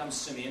 but here comes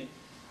Simeon,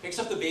 picks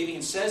up the baby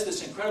and says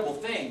this incredible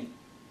thing.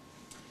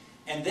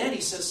 And then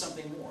he says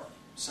something more,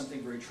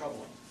 something very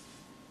troubling.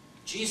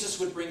 Jesus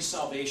would bring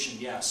salvation,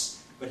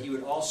 yes, but he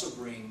would also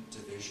bring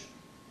division,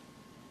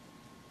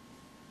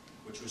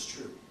 which was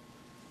true.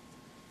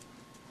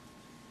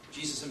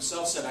 Jesus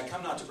himself said, I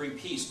come not to bring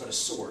peace, but a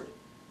sword.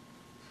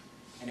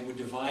 And it would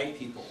divide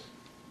people,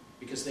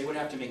 because they would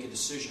have to make a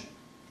decision.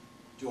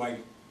 Do I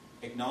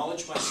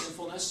acknowledge my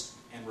sinfulness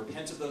and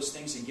repent of those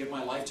things and give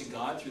my life to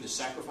God through the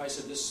sacrifice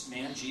of this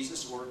man,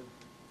 Jesus, or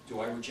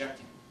do I reject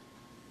him?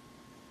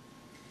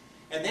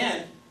 And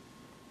then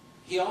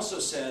he also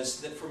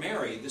says that for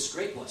Mary, this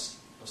great blessing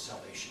of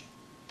salvation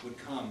would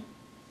come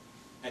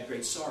at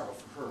great sorrow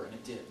for her, and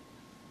it did.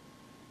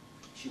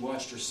 She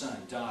watched her son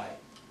die,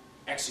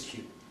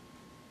 executed.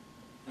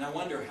 And I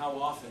wonder how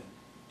often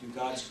do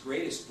God's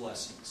greatest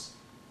blessings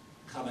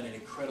come at an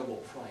incredible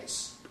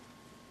price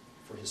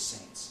for his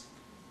saints.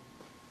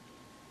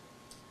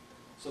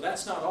 So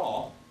that's not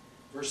all.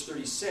 Verse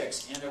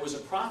 36, and there was a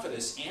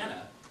prophetess,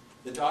 Anna,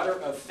 the daughter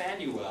of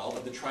Phanuel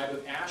of the tribe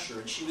of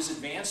Asher, and she was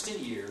advanced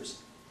in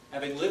years,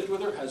 having lived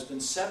with her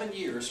husband 7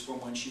 years from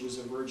when she was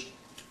a virgin,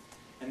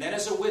 and then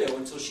as a widow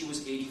until she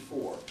was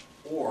 84.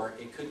 Or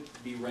it could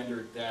be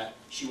rendered that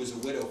she was a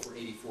widow for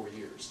 84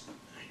 years.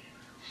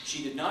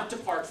 She did not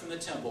depart from the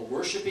temple,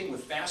 worshiping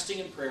with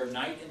fasting and prayer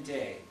night and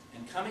day.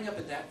 And coming up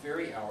at that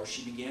very hour,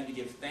 she began to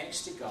give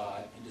thanks to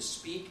God and to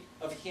speak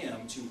of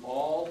him to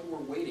all who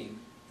were waiting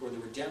for the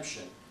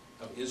redemption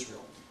of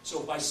Israel.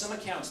 So by some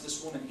accounts,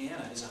 this woman,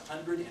 Anna, is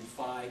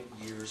 105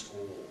 years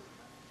old.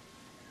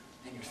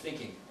 And you're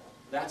thinking,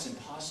 that's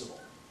impossible.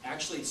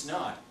 Actually, it's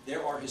not.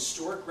 There are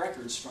historic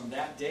records from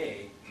that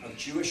day of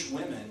Jewish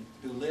women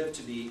who lived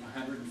to be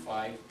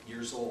 105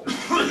 years old.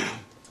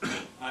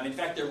 In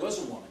fact, there was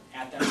a woman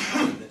at that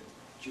time that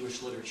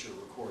Jewish literature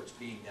records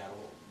being that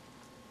old.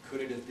 Could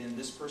it have been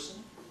this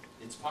person?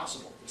 It's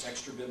possible. It's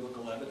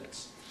extra-biblical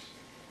evidence.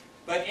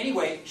 But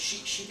anyway,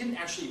 she didn't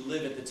actually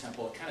live at the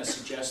temple. It kind of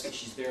suggests that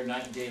she's there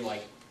night and day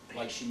like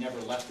she never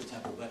left the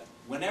temple. But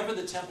whenever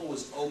the temple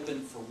was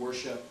open for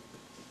worship,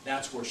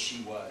 that's where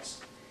she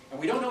was. And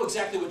we don't know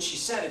exactly what she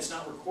said. It's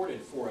not recorded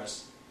for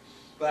us.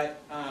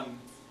 But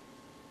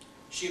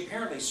she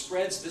apparently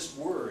spreads this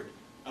word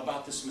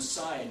about this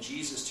Messiah,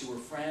 Jesus, to her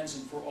friends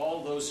and for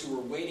all those who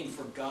were waiting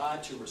for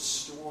God to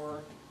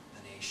restore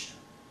the nation.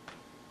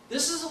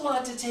 This is a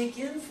lot to take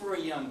in for a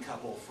young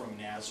couple from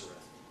Nazareth.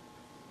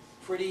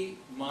 Pretty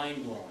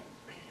mind-blowing.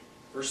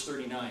 Verse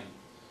 39.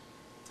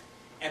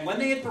 And when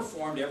they had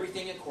performed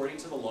everything according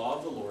to the law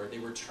of the Lord, they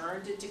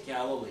returned into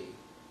Galilee,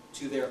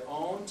 to their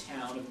own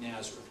town of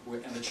Nazareth.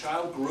 And the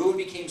child grew and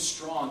became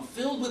strong,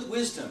 filled with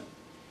wisdom,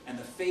 and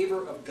the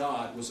favor of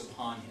God was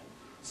upon him.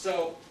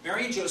 So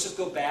Mary and Joseph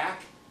go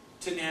back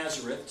to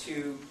Nazareth,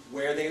 to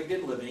where they have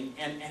been living,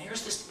 and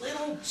here's this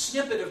little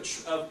snippet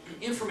of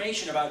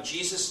information about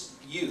Jesus'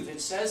 youth.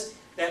 It says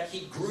that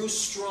he grew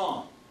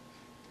strong.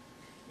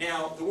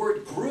 Now, the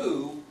word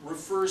grew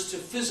refers to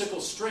physical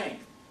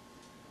strength.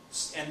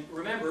 And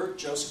remember,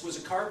 Joseph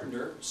was a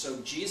carpenter, so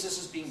Jesus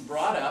is being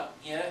brought up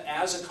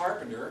as a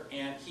carpenter,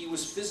 and he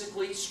was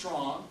physically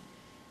strong.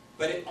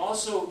 But it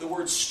also, the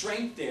word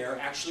strength there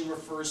actually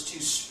refers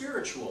to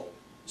spiritual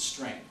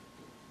strength.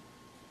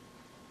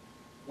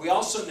 We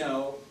also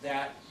know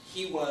that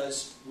he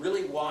was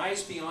really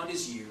wise beyond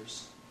his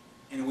years,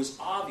 and it was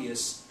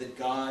obvious that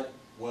God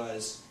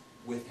was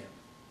with him.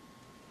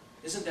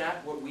 Isn't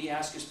that what we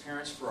ask as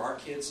parents for our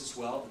kids as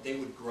well? That they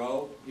would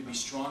grow, they'd be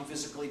strong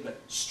physically, but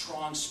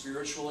strong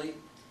spiritually,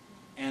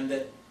 and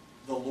that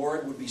the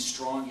Lord would be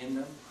strong in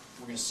them.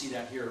 We're going to see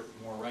that here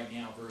more right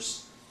now,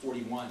 verse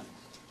 41.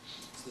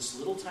 It's this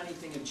little tiny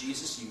thing of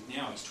Jesus' youth.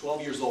 Now, he's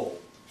 12 years old.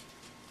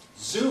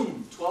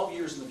 Zoom, 12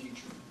 years in the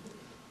future.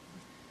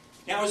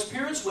 Now, his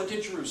parents went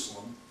to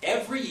Jerusalem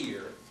every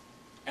year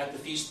at the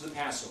Feast of the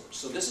Passover.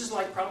 So this is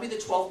like probably the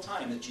 12th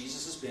time that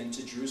Jesus has been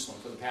to Jerusalem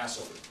for the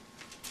Passover.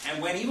 And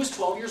when he was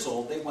 12 years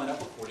old, they went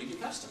up according to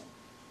custom.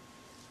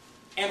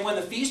 And when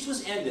the feast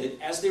was ended,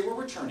 as they were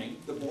returning,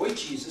 the boy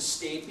Jesus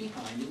stayed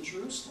behind in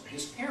Jerusalem.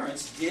 His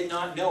parents did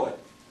not know it.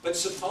 But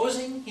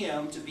supposing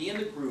him to be in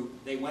the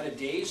group, they went a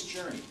day's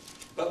journey.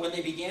 But when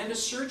they began to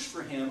search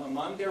for him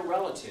among their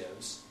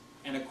relatives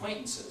and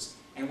acquaintances,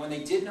 and when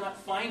they did not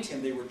find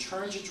him, they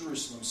returned to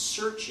Jerusalem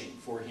searching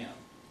for him.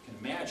 You can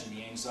imagine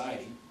the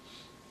anxiety.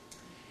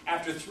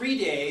 After 3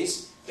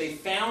 days, they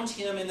found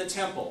him in the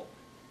temple,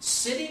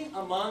 sitting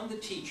among the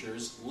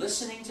teachers,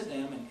 listening to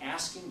them and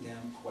asking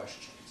them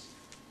questions.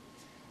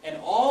 And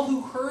all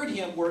who heard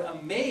him were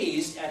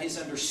amazed at his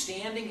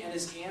understanding and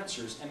his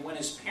answers. And when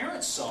his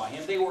parents saw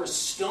him, they were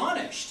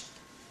astonished.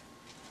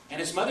 And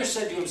his mother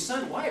said to him,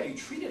 "Son, why have you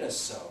treated us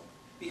so?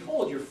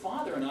 Behold, your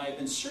father and I have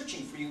been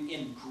searching for you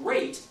in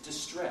great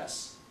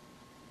distress."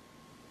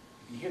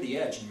 You can hear the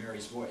edge in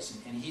Mary's voice.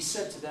 And he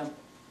said to them,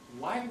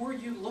 "Why were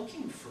you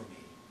looking for me?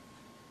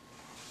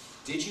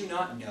 Did you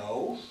not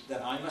know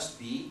that I must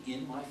be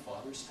in my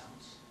Father's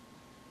house?"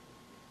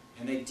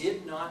 And they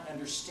did not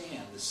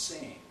understand the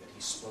saying that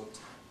he spoke to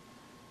them.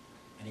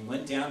 And he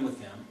went down with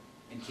them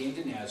and came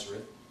to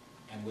Nazareth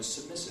and was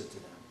submissive to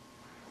them.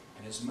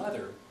 And his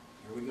mother,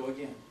 here we go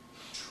again,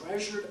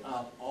 treasured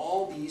up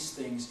all these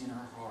things in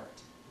her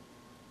heart.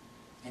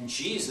 And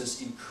Jesus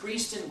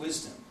increased in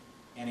wisdom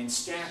and in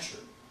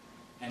stature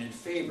and in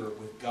favor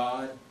with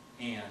God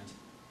and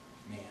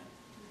man.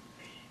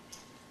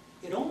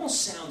 It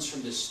almost sounds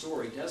from this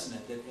story, doesn't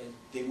it, that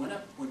they went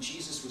up when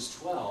Jesus was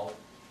 12,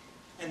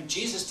 and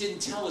Jesus didn't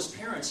tell his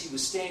parents he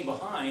was staying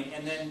behind,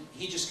 and then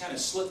he just kind of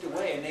slipped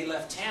away, and they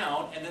left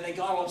town, and then they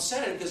got all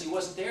upset at him because he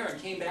wasn't there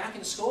and came back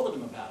and scolded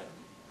him about it.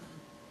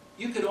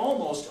 you could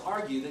almost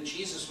argue that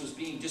Jesus was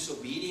being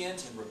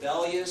disobedient and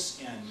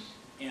rebellious,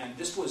 and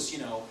this was,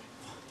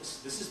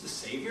 this is the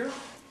Savior?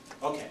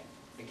 Okay,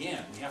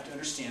 again, we have to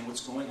understand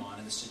what's going on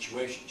in the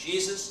situation.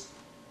 Jesus,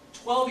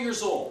 12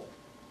 years old.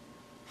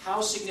 How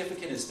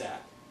significant is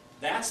that?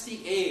 That's the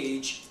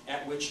age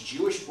at which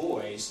Jewish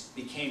boys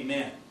became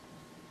men.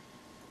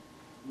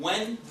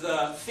 When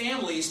the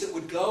families that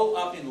would go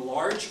up in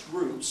large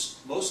groups,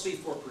 mostly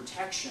for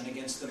protection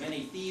against the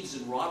many thieves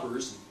and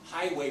robbers and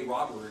highway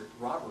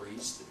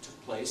robberies that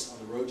took place on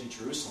the road to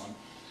Jerusalem,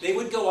 they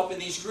would go up in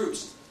these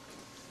groups.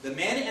 The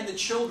men and the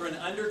children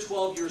under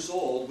 12 years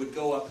old would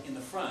go up in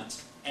the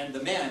front, and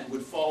the men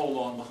would follow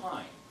along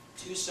behind.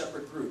 Two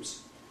separate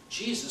groups.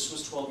 Jesus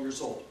was 12 years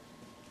old.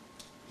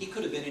 He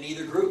could have been in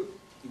either group.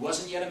 He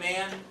wasn't yet a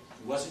man.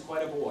 He wasn't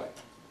quite a boy.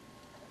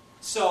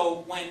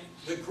 So when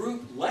the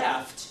group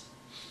left,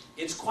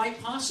 it's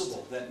quite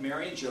possible that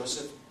Mary and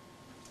Joseph,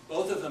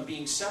 both of them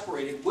being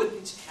separated,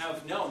 wouldn't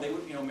have known. They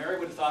would, Mary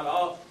would have thought,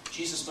 oh,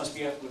 Jesus must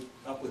be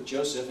up with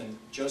Joseph, and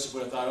Joseph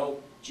would have thought, oh,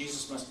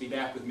 Jesus must be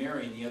back with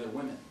Mary and the other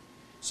women.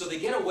 So they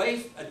get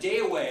away, a day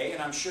away,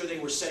 and I'm sure they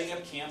were setting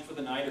up camp for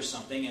the night or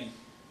something, and,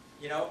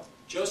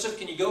 Joseph,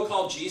 can you go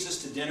call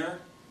Jesus to dinner?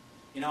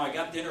 I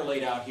got dinner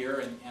laid out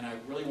here, and I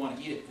really want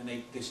to eat it. And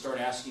they start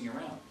asking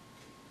around,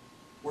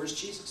 where's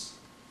Jesus?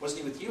 Wasn't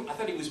he with you? I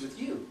thought he was with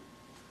you.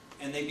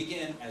 And they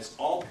begin, as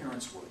all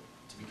parents would,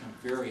 to become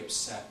very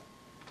upset.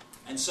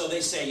 And so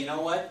they say, you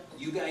know what?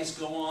 You guys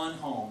go on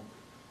home.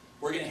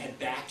 We're going to head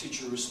back to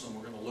Jerusalem.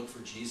 We're going to look for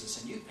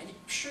Jesus. And I'm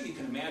sure you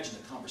can imagine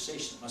the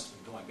conversation that must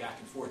have been going back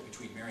and forth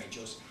between Mary and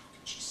Joseph. How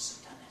could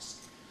Jesus have done this?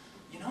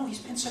 He's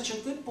been such a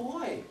good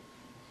boy.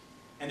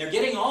 And they're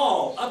getting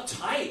all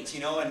uptight,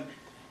 and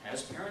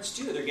as parents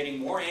do, they're getting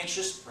more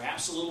anxious,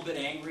 perhaps a little bit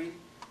angry.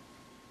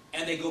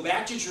 And they go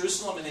back to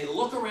Jerusalem, and they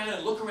look around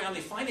and look around.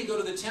 They finally go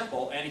to the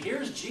temple, and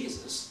here's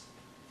Jesus.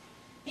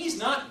 He's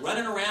not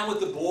running around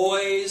with the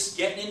boys,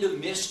 getting into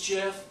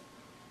mischief.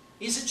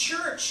 He's at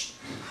church.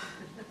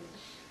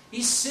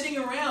 He's sitting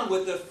around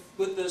with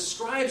the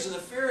scribes and the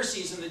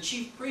Pharisees and the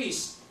chief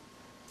priests.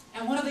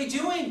 And what are they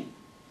doing?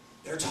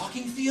 They're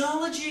talking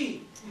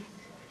theology.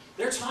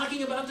 They're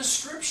talking about the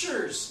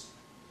Scriptures.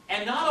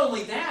 And not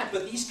only that,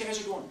 but these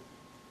guys are going,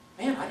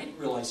 man, I didn't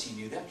realize he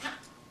knew that.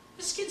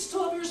 This kid's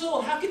 12 years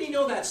old. How can he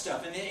know that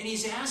stuff? And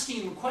he's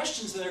asking them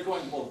questions, and they're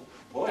going, well,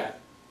 boy, I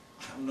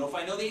don't know if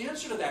I know the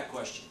answer to that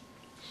question.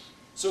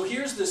 So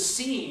here's the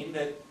scene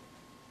that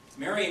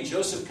Mary and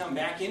Joseph come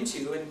back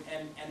into,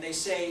 and they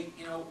say,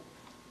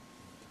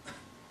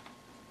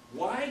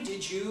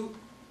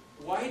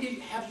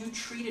 have you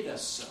treated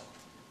us so?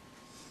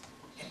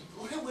 And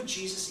look at what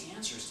Jesus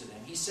answers to them.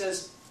 He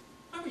says,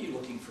 why were you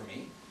looking for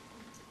me?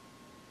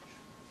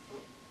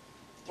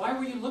 Why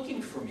were you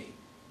looking for me?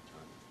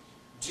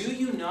 Do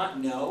you not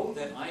know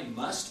that I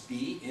must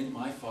be in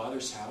my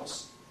Father's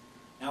house?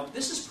 Now,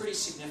 this is pretty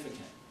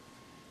significant.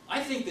 I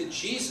think that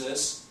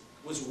Jesus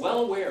was well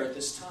aware at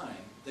this time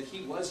that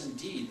he was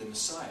indeed the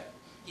Messiah.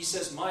 He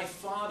says, my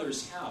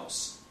Father's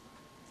house.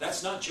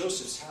 That's not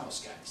Joseph's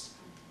house, guys.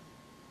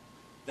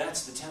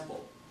 That's the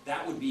temple.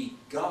 That would be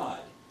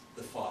God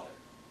the Father.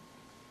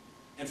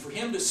 And for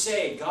him to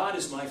say, God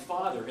is my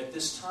Father at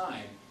this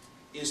time,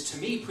 is to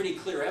me pretty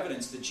clear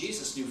evidence that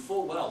Jesus knew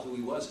full well who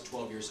he was at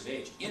 12 years of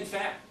age. In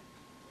fact,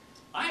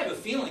 I have a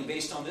feeling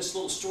based on this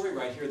little story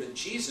right here that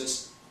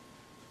Jesus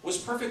was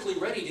perfectly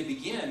ready to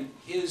begin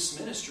his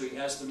ministry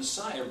as the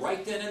Messiah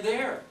right then and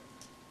there.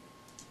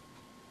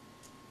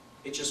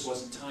 It just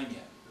wasn't time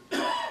yet.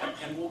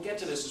 And we'll get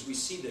to this as we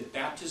see the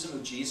baptism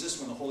of Jesus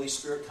when the Holy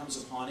Spirit comes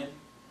upon him.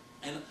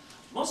 And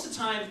most of the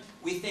time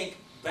we think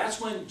that's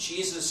when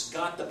Jesus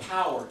got the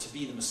power to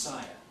be the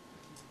Messiah.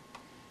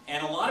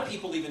 And a lot of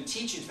people even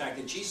teach, in fact,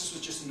 that Jesus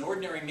was just an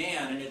ordinary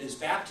man, and at his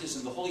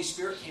baptism, the Holy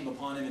Spirit came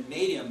upon him and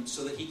made him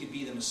so that he could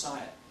be the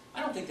Messiah. I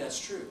don't think that's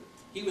true.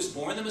 He was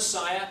born the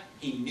Messiah.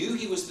 He knew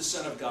he was the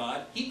Son of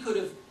God. He could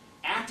have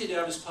acted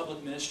out his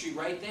public ministry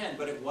right then,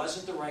 but it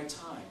wasn't the right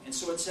time. And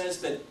so it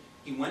says that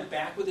he went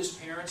back with his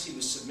parents. He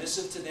was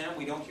submissive to them.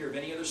 We don't hear of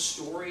any other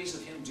stories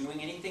of him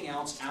doing anything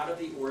else out of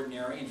the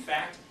ordinary. In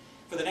fact,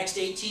 for the next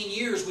 18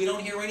 years, we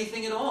don't hear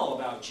anything at all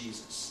about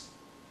Jesus.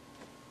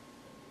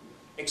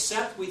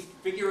 Except we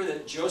figure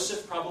that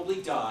Joseph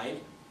probably died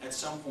at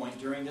some point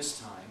during this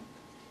time,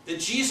 that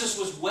Jesus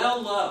was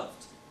well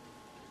loved,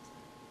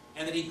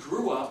 and that he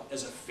grew up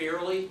as a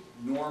fairly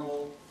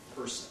normal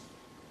person,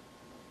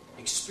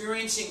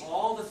 experiencing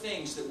all the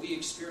things that we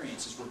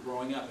experience as we're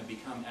growing up and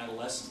become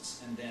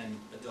adolescents and then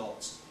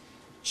adults.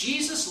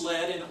 Jesus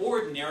led an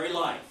ordinary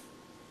life,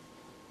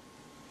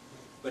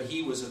 but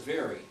he was a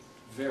very,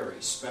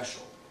 very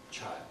special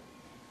child.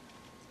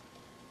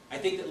 I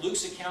think that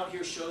Luke's account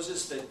here shows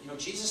us that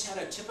Jesus had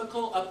a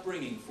typical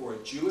upbringing for a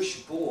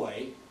Jewish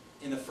boy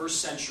in the first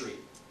century.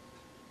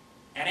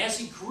 And as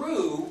he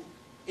grew,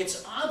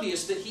 it's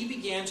obvious that he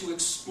began to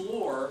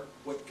explore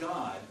what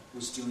God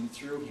was doing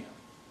through him.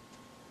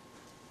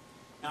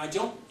 Now, I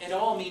don't at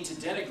all mean to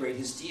denigrate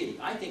his deity.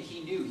 I think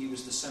he knew he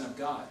was the Son of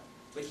God.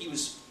 But he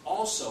was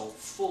also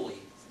fully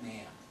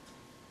man.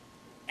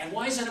 And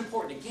why is that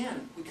important?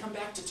 Again, we come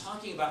back to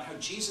talking about how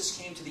Jesus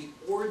came to the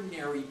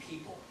ordinary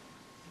people.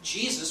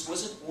 Jesus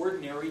was an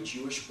ordinary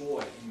Jewish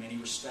boy in many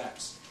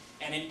respects.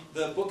 And in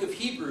the book of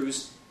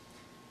Hebrews,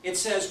 it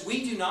says,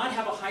 we do not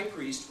have a high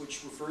priest,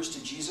 which refers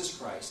to Jesus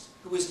Christ,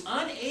 who is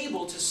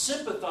unable to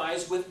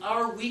sympathize with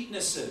our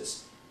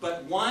weaknesses,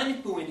 but one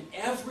who in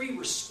every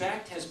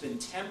respect has been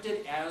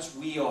tempted as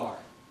we are,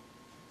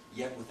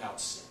 yet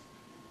without sin.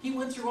 He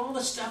went through all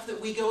the stuff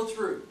that we go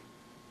through.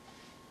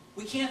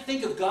 We can't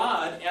think of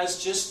God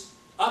as just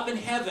up in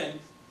heaven.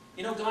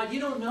 You know, God, you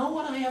don't know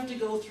what I have to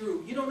go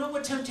through. You don't know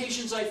what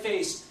temptations I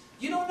face.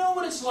 You don't know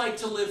what it's like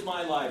to live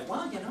my life.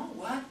 Well, you know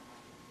what?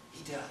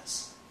 He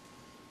does.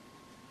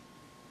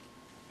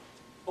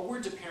 A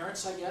word to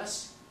parents, I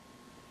guess,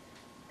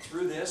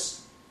 through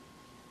this.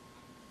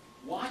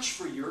 Watch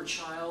for your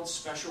child's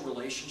special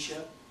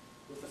relationship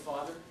with the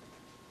Father.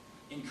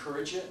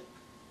 Encourage it.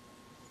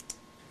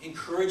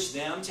 Encourage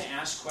them to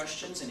ask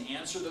questions and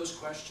answer those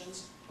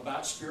questions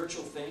about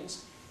spiritual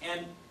things.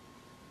 And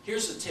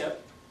here's a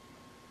tip.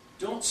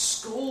 Don't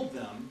scold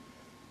them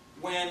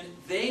when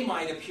they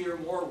might appear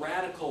more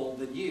radical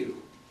than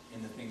you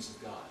in the things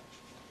of God.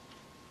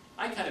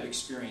 I kind of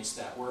experienced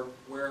that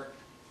where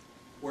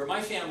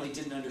my family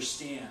didn't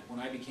understand when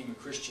I became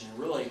a Christian.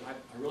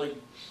 I really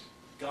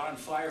got on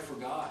fire for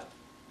God.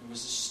 It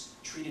was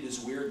just treated as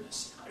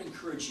weirdness. I'd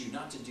encourage you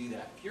not to do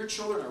that. If your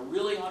children are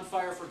really on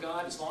fire for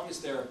God, as long as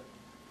they're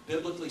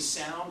biblically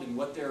sound in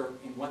what they're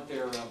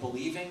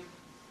believing,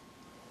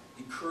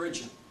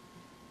 encourage them.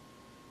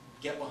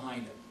 Get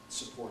behind them.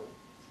 Support them.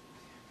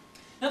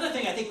 Another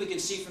thing I think we can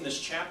see from this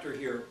chapter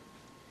here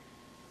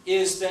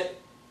is that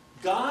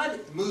God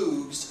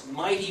moves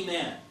mighty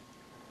men,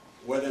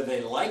 whether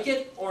they like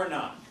it or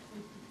not.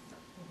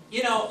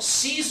 You know,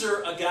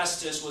 Caesar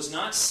Augustus was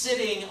not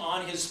sitting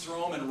on his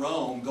throne in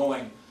Rome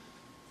going,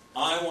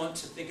 I want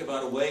to think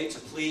about a way to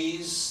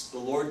please the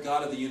Lord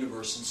God of the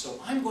universe, and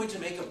so I'm going to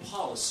make a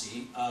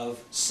policy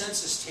of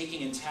census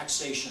taking and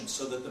taxation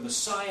so that the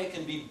Messiah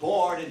can be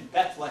born in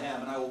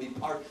Bethlehem and I will be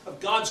part of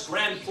God's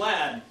grand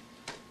plan.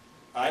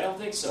 I don't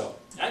think so.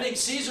 I think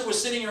Caesar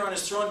was sitting here on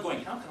his throne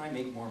going, how can I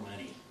make more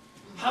money?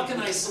 How can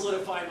I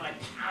solidify my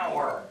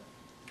power?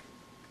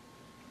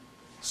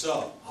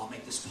 So, I'll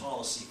make this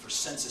policy for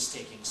census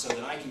taking so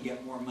that I can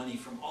get more money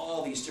from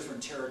all these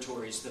different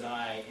territories that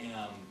I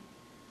am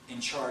in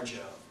charge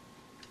of.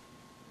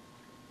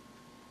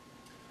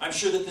 I'm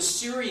sure that the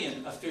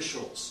Syrian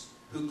officials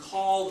who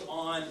called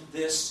on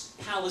this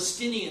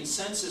Palestinian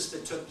census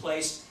that took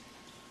place,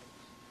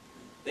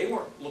 they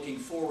weren't looking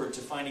forward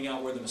to finding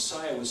out where the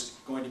Messiah was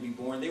going to be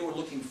born. They were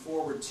looking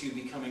forward to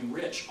becoming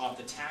rich off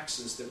the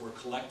taxes that were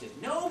collected.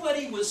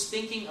 Nobody was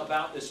thinking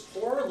about this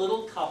poor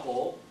little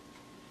couple,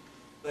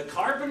 the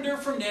carpenter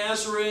from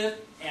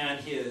Nazareth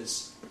and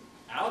his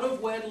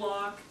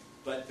out-of-wedlock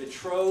but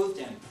betrothed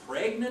and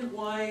pregnant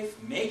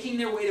wife making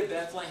their way to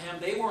Bethlehem.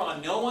 They were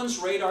on no one's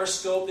radar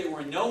scope. They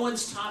were in no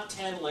one's top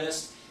 10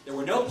 list. There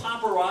were no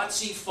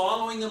paparazzi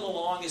following them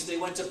along as they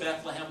went to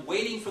Bethlehem,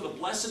 waiting for the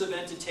blessed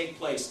event to take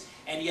place.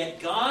 And yet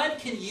God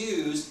can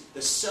use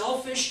the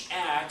selfish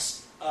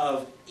acts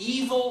of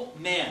evil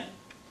men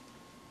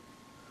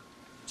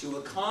to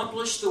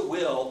accomplish the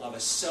will of a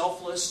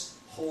selfless,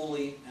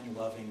 holy, and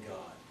loving God.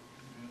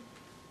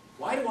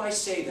 Why do I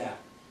say that?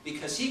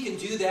 Because He can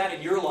do that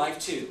in your life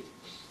too.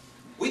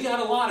 We got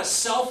a lot of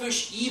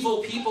selfish, evil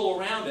people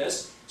around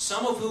us,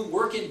 some of whom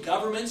work in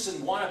governments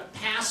and want to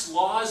pass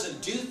laws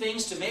and do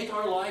things to make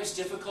our lives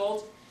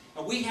difficult.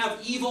 And we have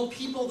evil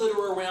people that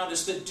are around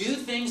us that do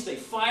things, they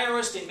fire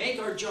us, they make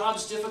our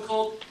jobs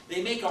difficult,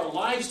 they make our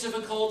lives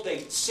difficult, they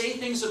say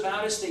things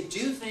about us, they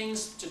do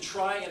things to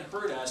try and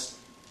hurt us.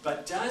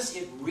 But does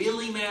it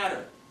really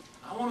matter?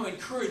 I want to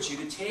encourage you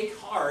to take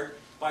heart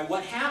by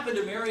what happened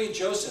to Mary and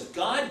Joseph.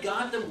 God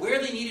got them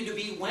where they needed to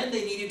be, when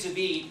they needed to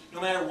be,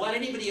 no matter what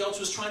anybody else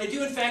was trying to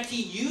do. In fact,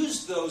 He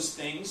used those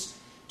things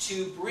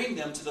to bring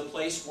them to the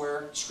place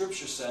where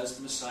Scripture says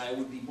the Messiah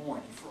would be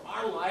born. And for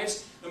our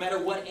lives, no matter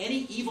what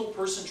any evil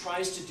person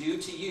tries to do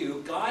to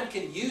you, God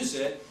can use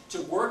it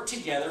to work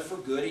together for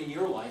good in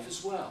your life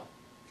as well.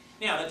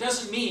 Now, that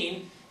doesn't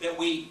mean that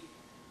we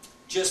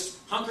just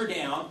hunker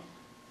down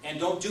and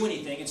don't do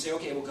anything and say,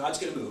 okay, well, God's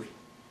going to move.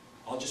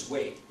 I'll just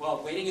wait.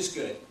 Well, waiting is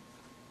good.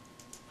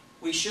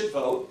 We should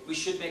vote. We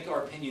should make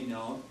our opinion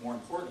known. More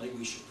importantly,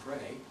 we should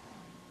pray.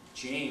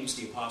 James,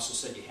 the apostle,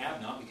 said, you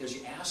have not because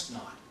you ask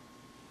not.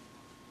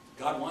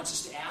 God wants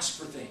us to ask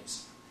for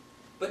things.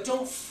 But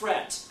don't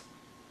fret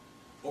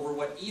over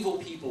what evil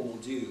people will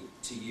do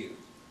to you,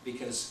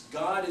 because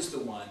God is the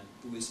one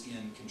who is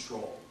in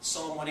control.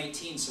 Psalm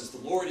 118 says,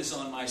 the Lord is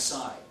on my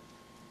side.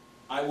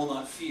 I will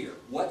not fear.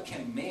 What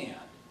can man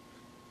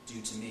do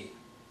to me?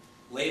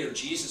 Later,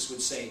 Jesus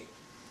would say,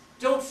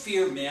 don't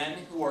fear men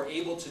who are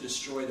able to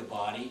destroy the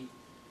body,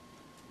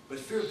 but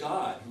fear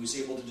God who is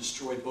able to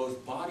destroy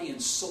both body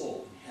and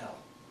soul in hell.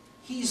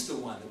 He's the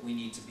one that we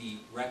need to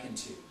be reckoned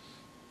to.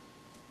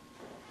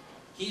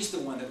 He's the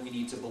one that we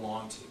need to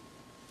belong to.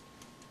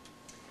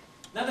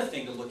 Another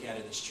thing to look at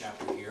in this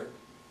chapter here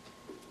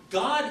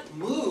God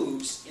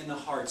moves in the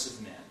hearts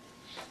of men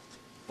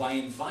by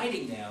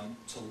inviting them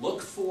to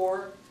look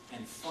for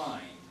and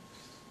find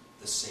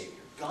the Savior.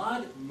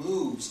 God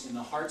moves in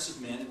the hearts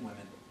of men and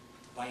women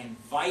by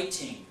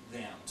inviting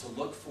them to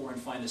look for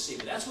and find the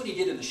Savior. That's what he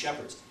did in the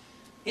shepherds.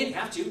 He didn't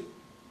have to.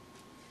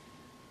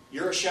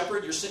 You're a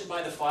shepherd, you're sitting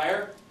by the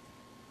fire,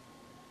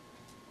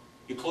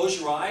 you close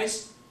your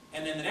eyes,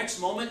 and then the next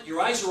moment, your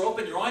eyes are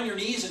open, you're on your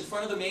knees in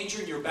front of the manger,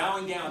 and you're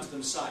bowing down to the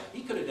Messiah.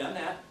 He could have done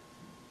that.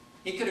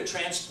 He could have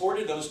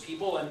transported those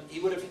people, and he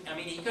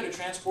could have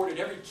transported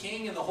every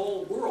king in the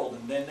whole world,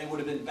 and then they would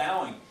have been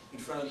bowing in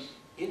front of him.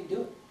 He didn't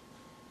do it.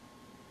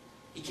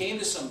 He came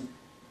to some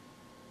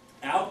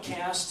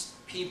outcast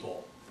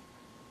people,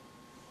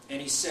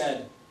 and he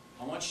said,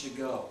 I want you to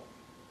go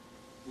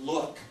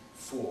look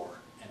for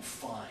and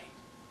find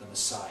the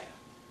Messiah.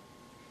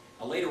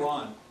 Now later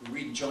on, we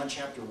read in John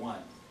chapter 1,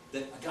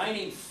 that a guy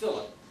named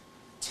Philip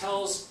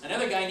tells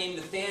another guy named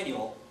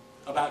Nathaniel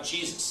about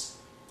Jesus.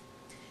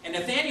 And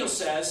Nathaniel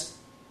says,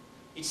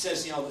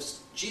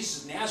 this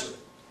Jesus of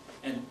Nazareth.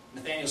 And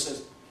Nathaniel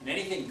says, can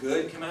anything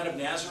good come out of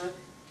Nazareth?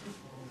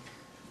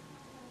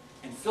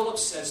 And Philip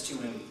says to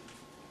him,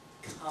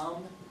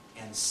 come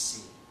and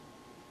see.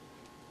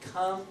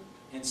 Come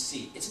and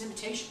see. It's an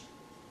invitation.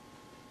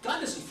 God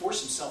doesn't force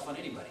himself on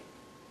anybody.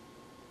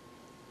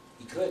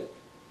 He could,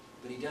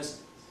 but he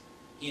doesn't.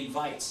 He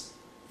invites.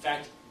 In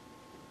fact,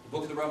 the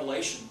book of the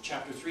Revelation,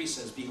 chapter 3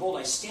 says, behold,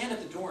 I stand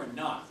at the door and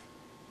knock.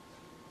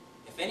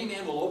 If any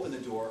man will open the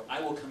door,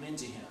 I will come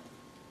into him.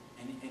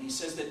 And he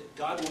says that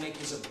God will make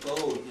his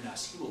abode in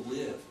us. He will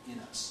live in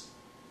us.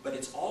 But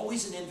it's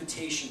always an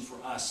invitation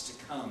for us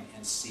to come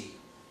and see.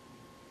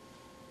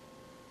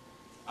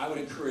 I would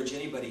encourage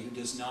anybody who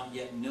does not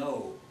yet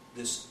know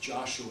this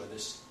Joshua,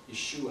 this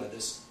Yeshua,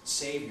 this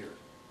Savior,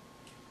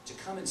 to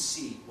come and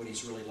see what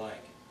he's really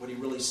like, what he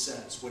really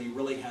says, what he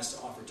really has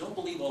to offer. Don't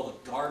believe all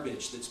the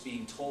garbage that's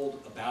being told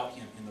about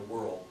him in the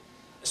world.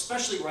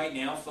 Especially right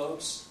now,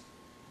 folks.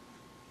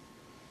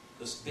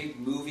 This big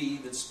movie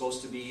that's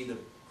supposed to be the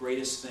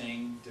greatest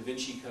thing, Da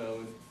Vinci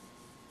Code.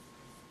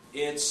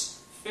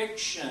 It's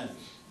fiction.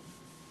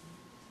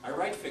 I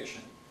write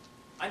fiction.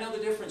 I know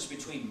the difference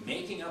between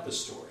making up a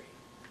story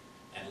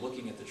and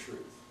looking at the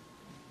truth.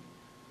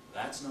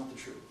 That's not the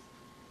truth.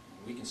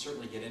 We can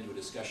certainly get into a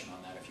discussion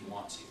on that if you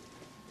want to.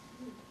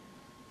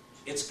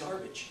 It's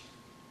garbage.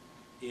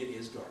 It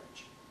is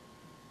garbage.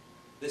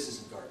 This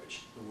isn't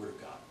garbage, the Word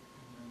of God.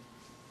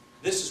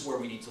 This is where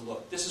we need to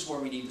look. This is where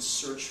we need to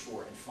search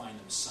for and find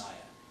the Messiah.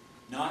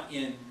 Not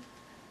in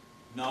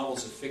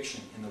novels of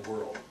fiction in the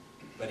world,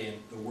 but in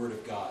the Word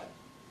of God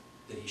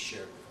that he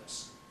shared with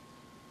us.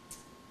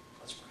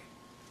 Let's pray.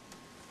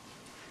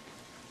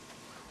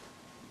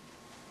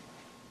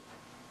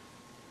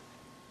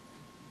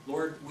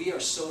 Lord, we are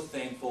so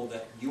thankful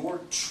that your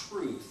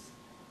truth,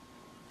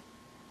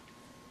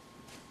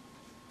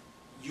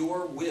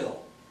 your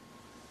will,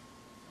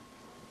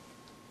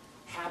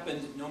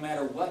 happened no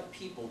matter what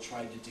people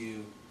tried to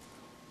do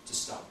to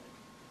stop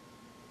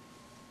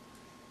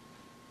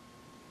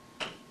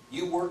it.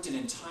 You worked an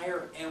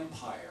entire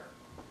empire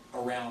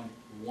around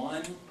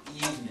one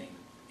evening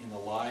in the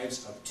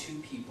lives of two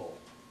people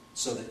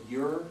so that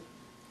your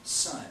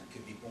son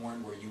could be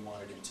born where you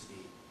wanted him to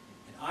be.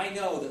 And I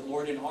know that,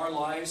 Lord, in our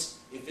lives,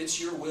 if it's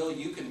your will,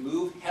 you can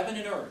move heaven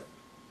and earth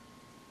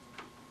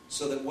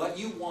so that what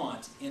you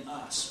want in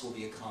us will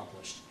be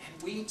accomplished.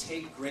 And we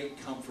take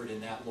great comfort in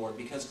that, Lord,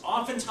 because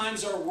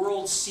oftentimes our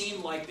worlds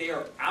seem like they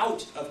are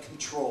out of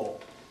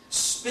control,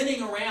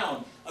 spinning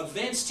around,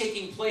 events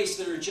taking place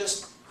that are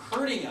just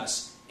hurting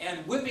us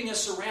and whipping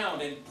us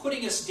around and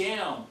putting us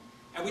down,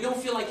 and we don't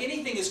feel like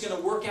anything is going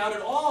to work out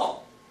at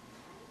all.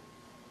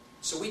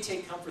 So we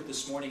take comfort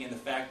this morning in the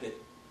fact that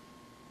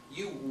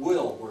you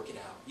will work it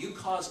out. You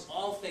cause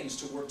all things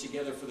to work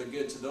together for the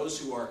good to those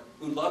who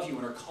love you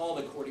and are called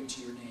according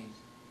to your name.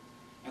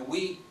 And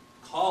we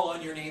call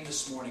on your name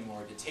this morning,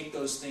 Lord, to take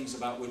those things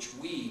about which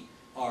we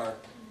are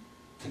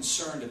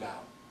concerned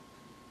about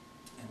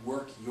and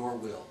work your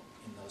will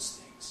in those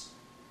things.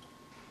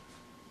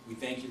 We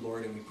thank you,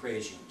 Lord, and we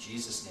praise you in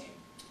Jesus' name.